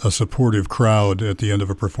hear a supportive crowd at the end of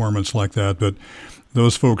a performance like that, but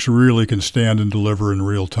those folks really can stand and deliver in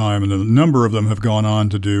real time, and a number of them have gone on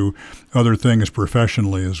to do other things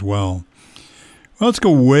professionally as well. Well, let's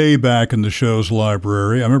go way back in the show's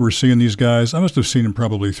library. I remember seeing these guys. I must have seen them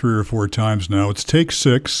probably 3 or 4 times now. It's Take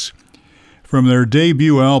 6 from their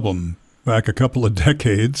debut album back a couple of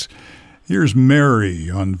decades. Here's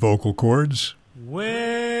Mary on vocal cords. Well,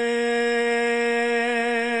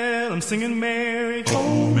 I'm singing Mary.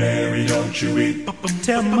 Oh, Mary, don't you weep.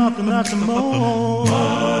 Tell Martha not to moan.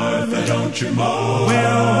 Martha, don't you moan.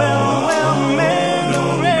 Well, Mary.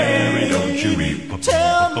 No, Mary, don't you weep.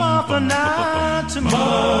 Tell Martha not to moan.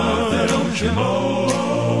 Martha, don't you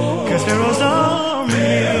moan. 'Cause Pharaoh's army.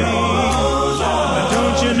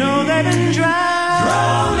 Don't you know they didn't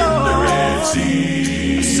drown in the Red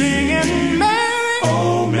Sea. Singing Mary.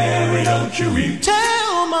 Oh, Mary, don't you weep.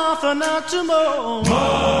 Tell Martha not to moan.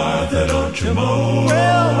 Martha, don't you moan.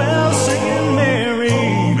 Well, singing Mary.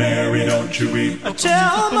 Oh, Mary, don't you weep.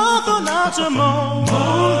 Tell Martha not to moan.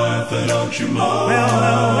 Martha, don't you moan.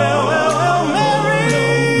 Well, Mary.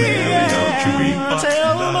 Don't you weep.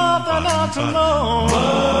 Tell Martha not to moan.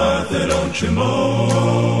 Martha, don't you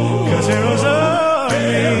moan. 'Cause Pharaoh's army.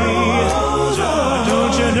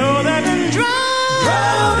 Don't you know that in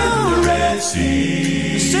drown in the Red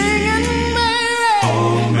Sea. Singing Mary.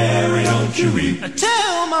 Oh, Mary, don't you weep.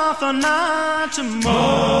 Tell Martha not to moan.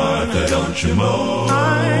 Martha, don't you moan.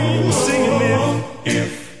 I'm singing Mary.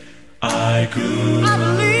 If I could, I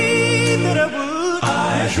believe that I would.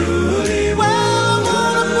 I truly would. Well, I'm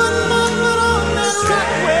gonna put my foot on that rock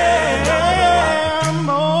where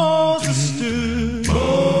Moses stood.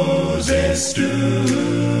 Moses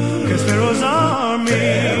stood. 'Cause Pharaoh's army.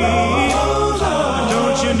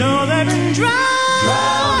 Don't you know they've been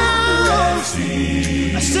drowned in the Red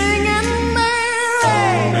Sea. Singing Mary.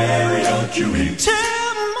 Oh, Mary, don't you weep.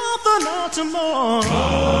 Tell Martha not to moan.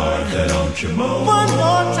 Martha, don't you moan. One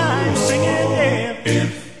more time, singing yeah.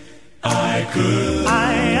 If I could, I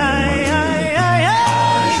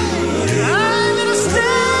I'm gonna stand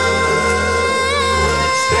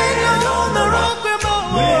on the rock where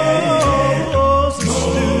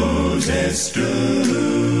Moses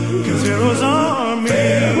stood. 'Cause Pharaoh's army.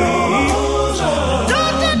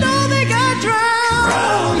 Don't you know they got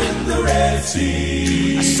drowned in the Red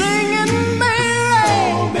Sea. Singing Mary.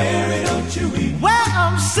 Oh, Mary, don't you weep. Well,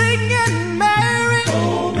 I'm singing Mary.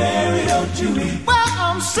 Oh, Mary, don't you weep. Well,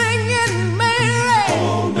 I'm singing Mary.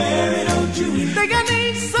 Oh, Mary, don't you weep. Think I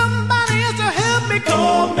need somebody else to help me come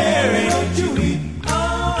Oh, on, Mary, don't you weep.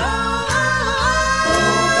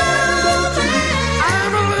 I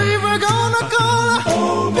believe we're gonna call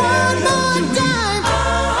her one more time.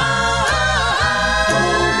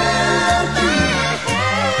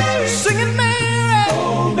 Singing Mary.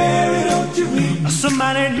 Oh, Mary, don't you weep.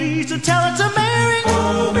 Somebody needs to tell it to Mary.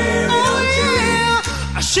 Oh, Mary, don't you weep.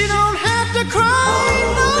 She don't have to cry. Oh,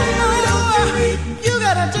 Mary, don't you weep. You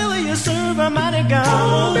gotta tell her you serve a mighty God.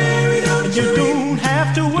 Oh, Mary, don't You don't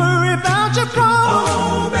have to worry about your problems.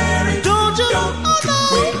 Oh, Mary, Don't you?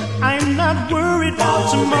 weep. I'm not worried about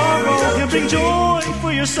tomorrow. Mary, You bring joy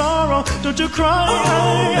for your sorrow. Don't you cry.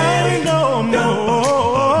 Mary, No. Mary,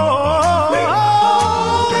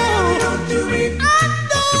 don't you weep. I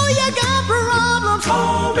know you got problems.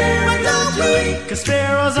 Oh, Mary, but don't weep. 'Cause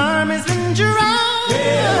Pharaoh's army's been drowned.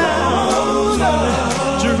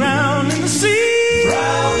 Drowned in the sea.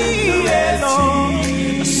 Drowned in the Red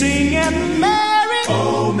Sea. Singing Mary.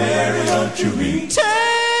 Oh, Mary, don't you weep.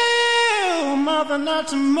 Tell Mother not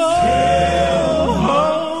to moan.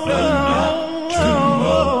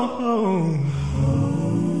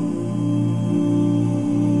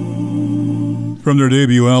 From their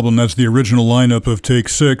debut album, that's the original lineup of Take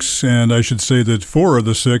 6, and I should say that 4 of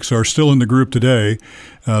the 6 are still in the group today.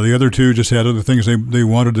 The other 2 just had other things they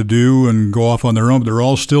wanted to do and go off on their own, but they're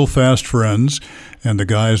all still fast friends, and the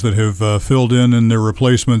guys that have filled in their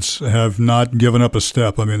replacements have not given up a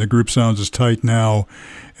step. I mean, the group sounds as tight now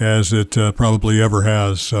as it probably ever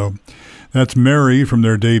has. So that's Mary from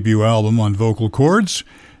their debut album on vocal cords.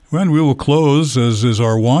 And we will close, as is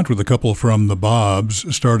our wont, with a couple from the Bobs,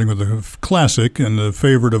 starting with a classic and a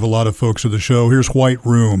favorite of a lot of folks of the show. Here's White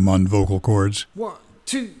Room on vocal cords. 1,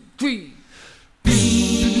 2, 3.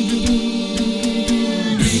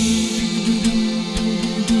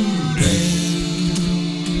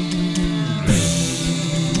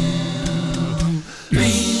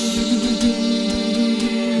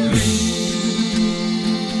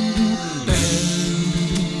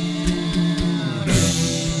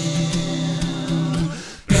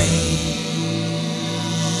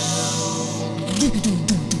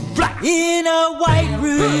 a white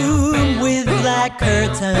room with black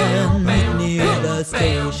curtains near the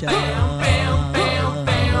station.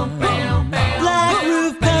 Black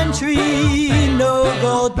roof country, no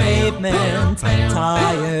gold pavement,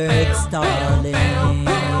 tired starling.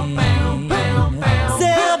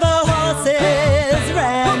 Silver horses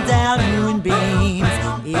ran down moonbeams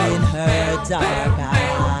in her dark eyes.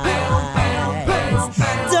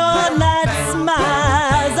 Dawnlight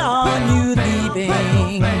smiles on you,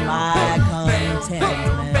 leaving my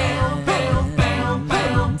contentment.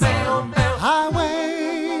 I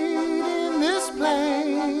wait in this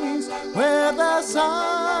place where the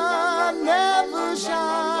sun never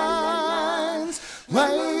shines.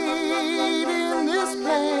 Wait in this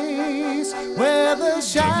place where the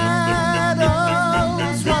shadows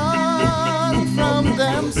run from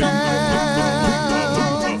themselves.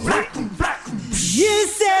 You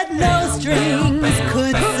said no strings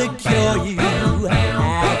could secure you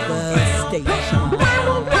at the station.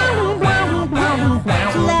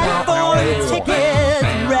 Platform ticket,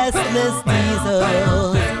 restless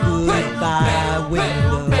diesels, goodbye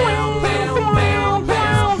windows.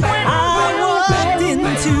 I walked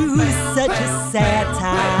into such a sad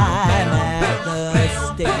time at the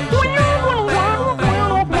station.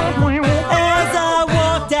 As I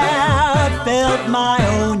walked out, felt my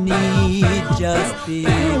own need just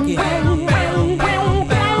beginning.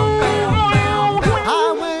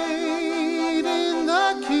 I wait in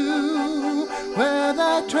the queue where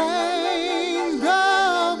the trains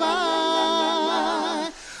go by.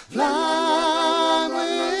 Fly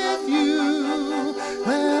with you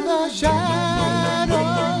where the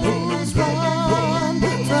shadows run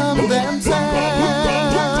from themselves.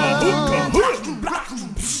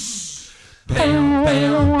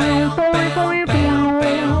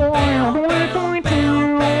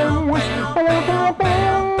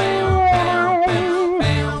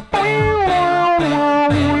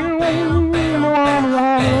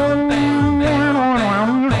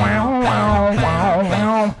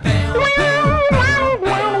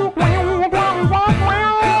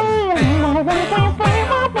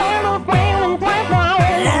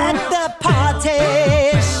 At the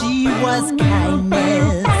party, she was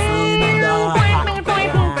kindness in the hot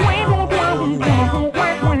crowd.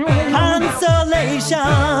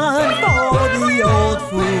 Consolation for the old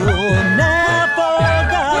fool now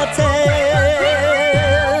forgotten.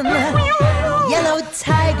 Yellow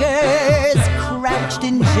tigers crouched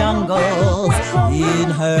in jungles in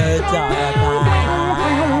her dark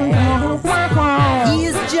eyes.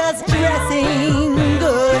 He's just dressing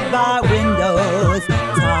goodbye windows,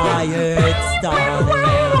 tired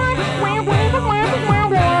starling.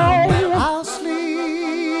 I'll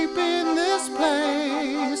sleep in this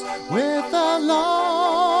place with a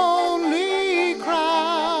lonely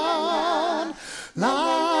crowd.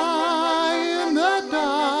 Lie in the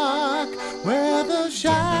dark where the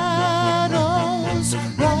shadows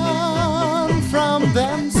run from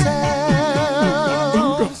themselves.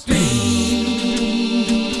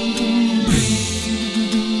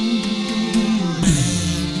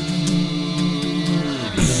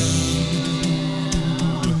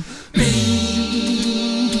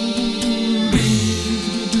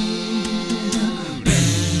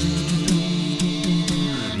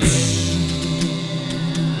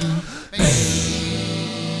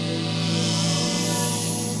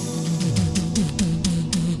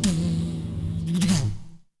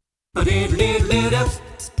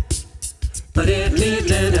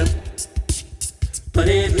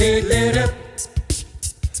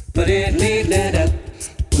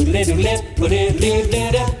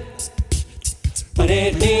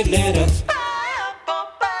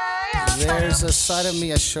 There's a side of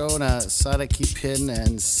me I show and a side I keep hidden,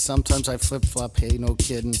 and sometimes I flip-flop, hey, no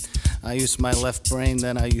kidding. I use my left brain,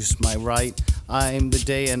 then I use my right. I am the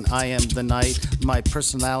day and I am the night. My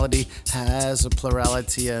personality has a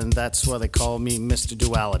plurality, and that's why they call me Mr.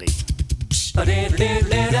 Duality.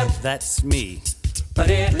 That's me.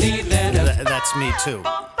 That's me too.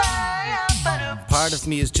 Part of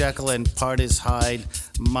me is Jekyll and part is Hyde.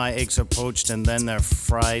 My eggs are poached and then they're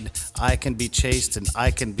fried. I can be chaste and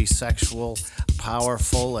I can be sexual,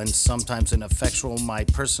 powerful and sometimes ineffectual. My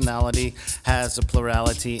personality has a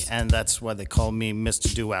plurality, and that's why they call me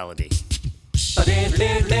Mr. Duality.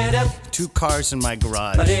 2 cars in my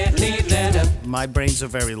garage. My brains are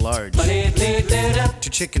very large. 2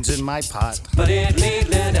 chickens in my pot.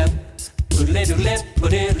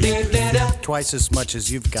 Twice as much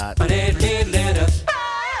as you've got.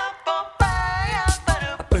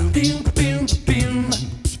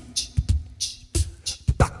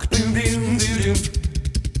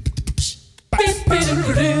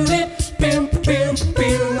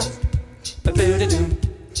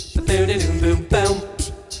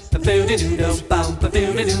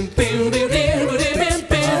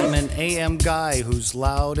 I'm an AM guy who's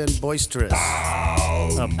loud and boisterous,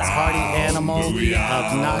 a party animal,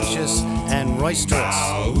 obnoxious and roisterous.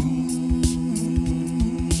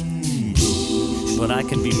 But I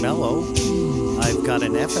can be mellow. I've got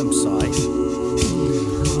an FM side,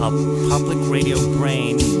 a public radio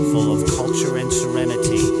brain full of culture and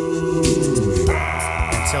serenity.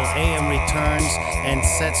 Until AM returns and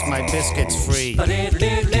sets my biscuits free.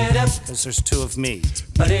 Because there's two of me.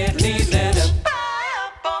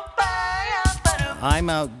 I'm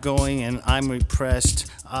outgoing and I'm repressed.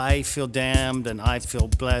 I feel damned and I feel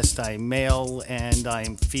blessed. I'm male and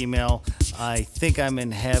I'm female. I think I'm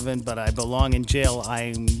in heaven, but I belong in jail.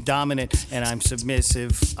 I'm dominant and I'm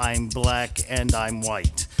submissive. I'm black and I'm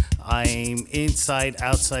white. I'm inside,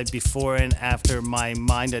 outside, before and after. My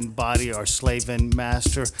mind and body are slave and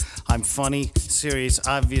master. I'm funny, serious,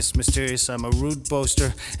 obvious, mysterious. I'm a rude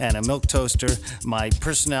boaster and a milk toaster. My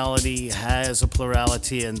personality has a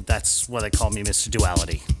plurality, and that's why they call me Mr.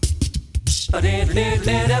 Duality.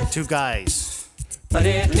 Two guys, one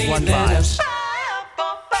vibe.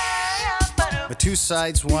 The two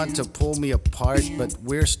sides want to pull me apart, but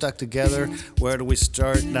we're stuck together. Where do we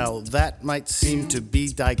start? Now, that might seem to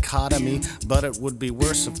be dichotomy, but it would be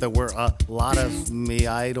worse if there were a lot of me.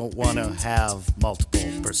 I don't want to have multiple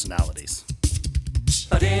personalities.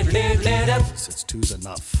 Since two's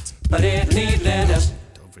enough.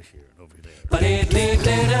 Over here and over there.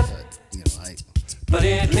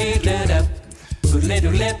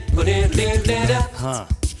 Huh.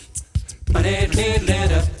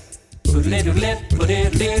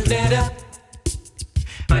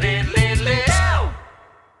 But it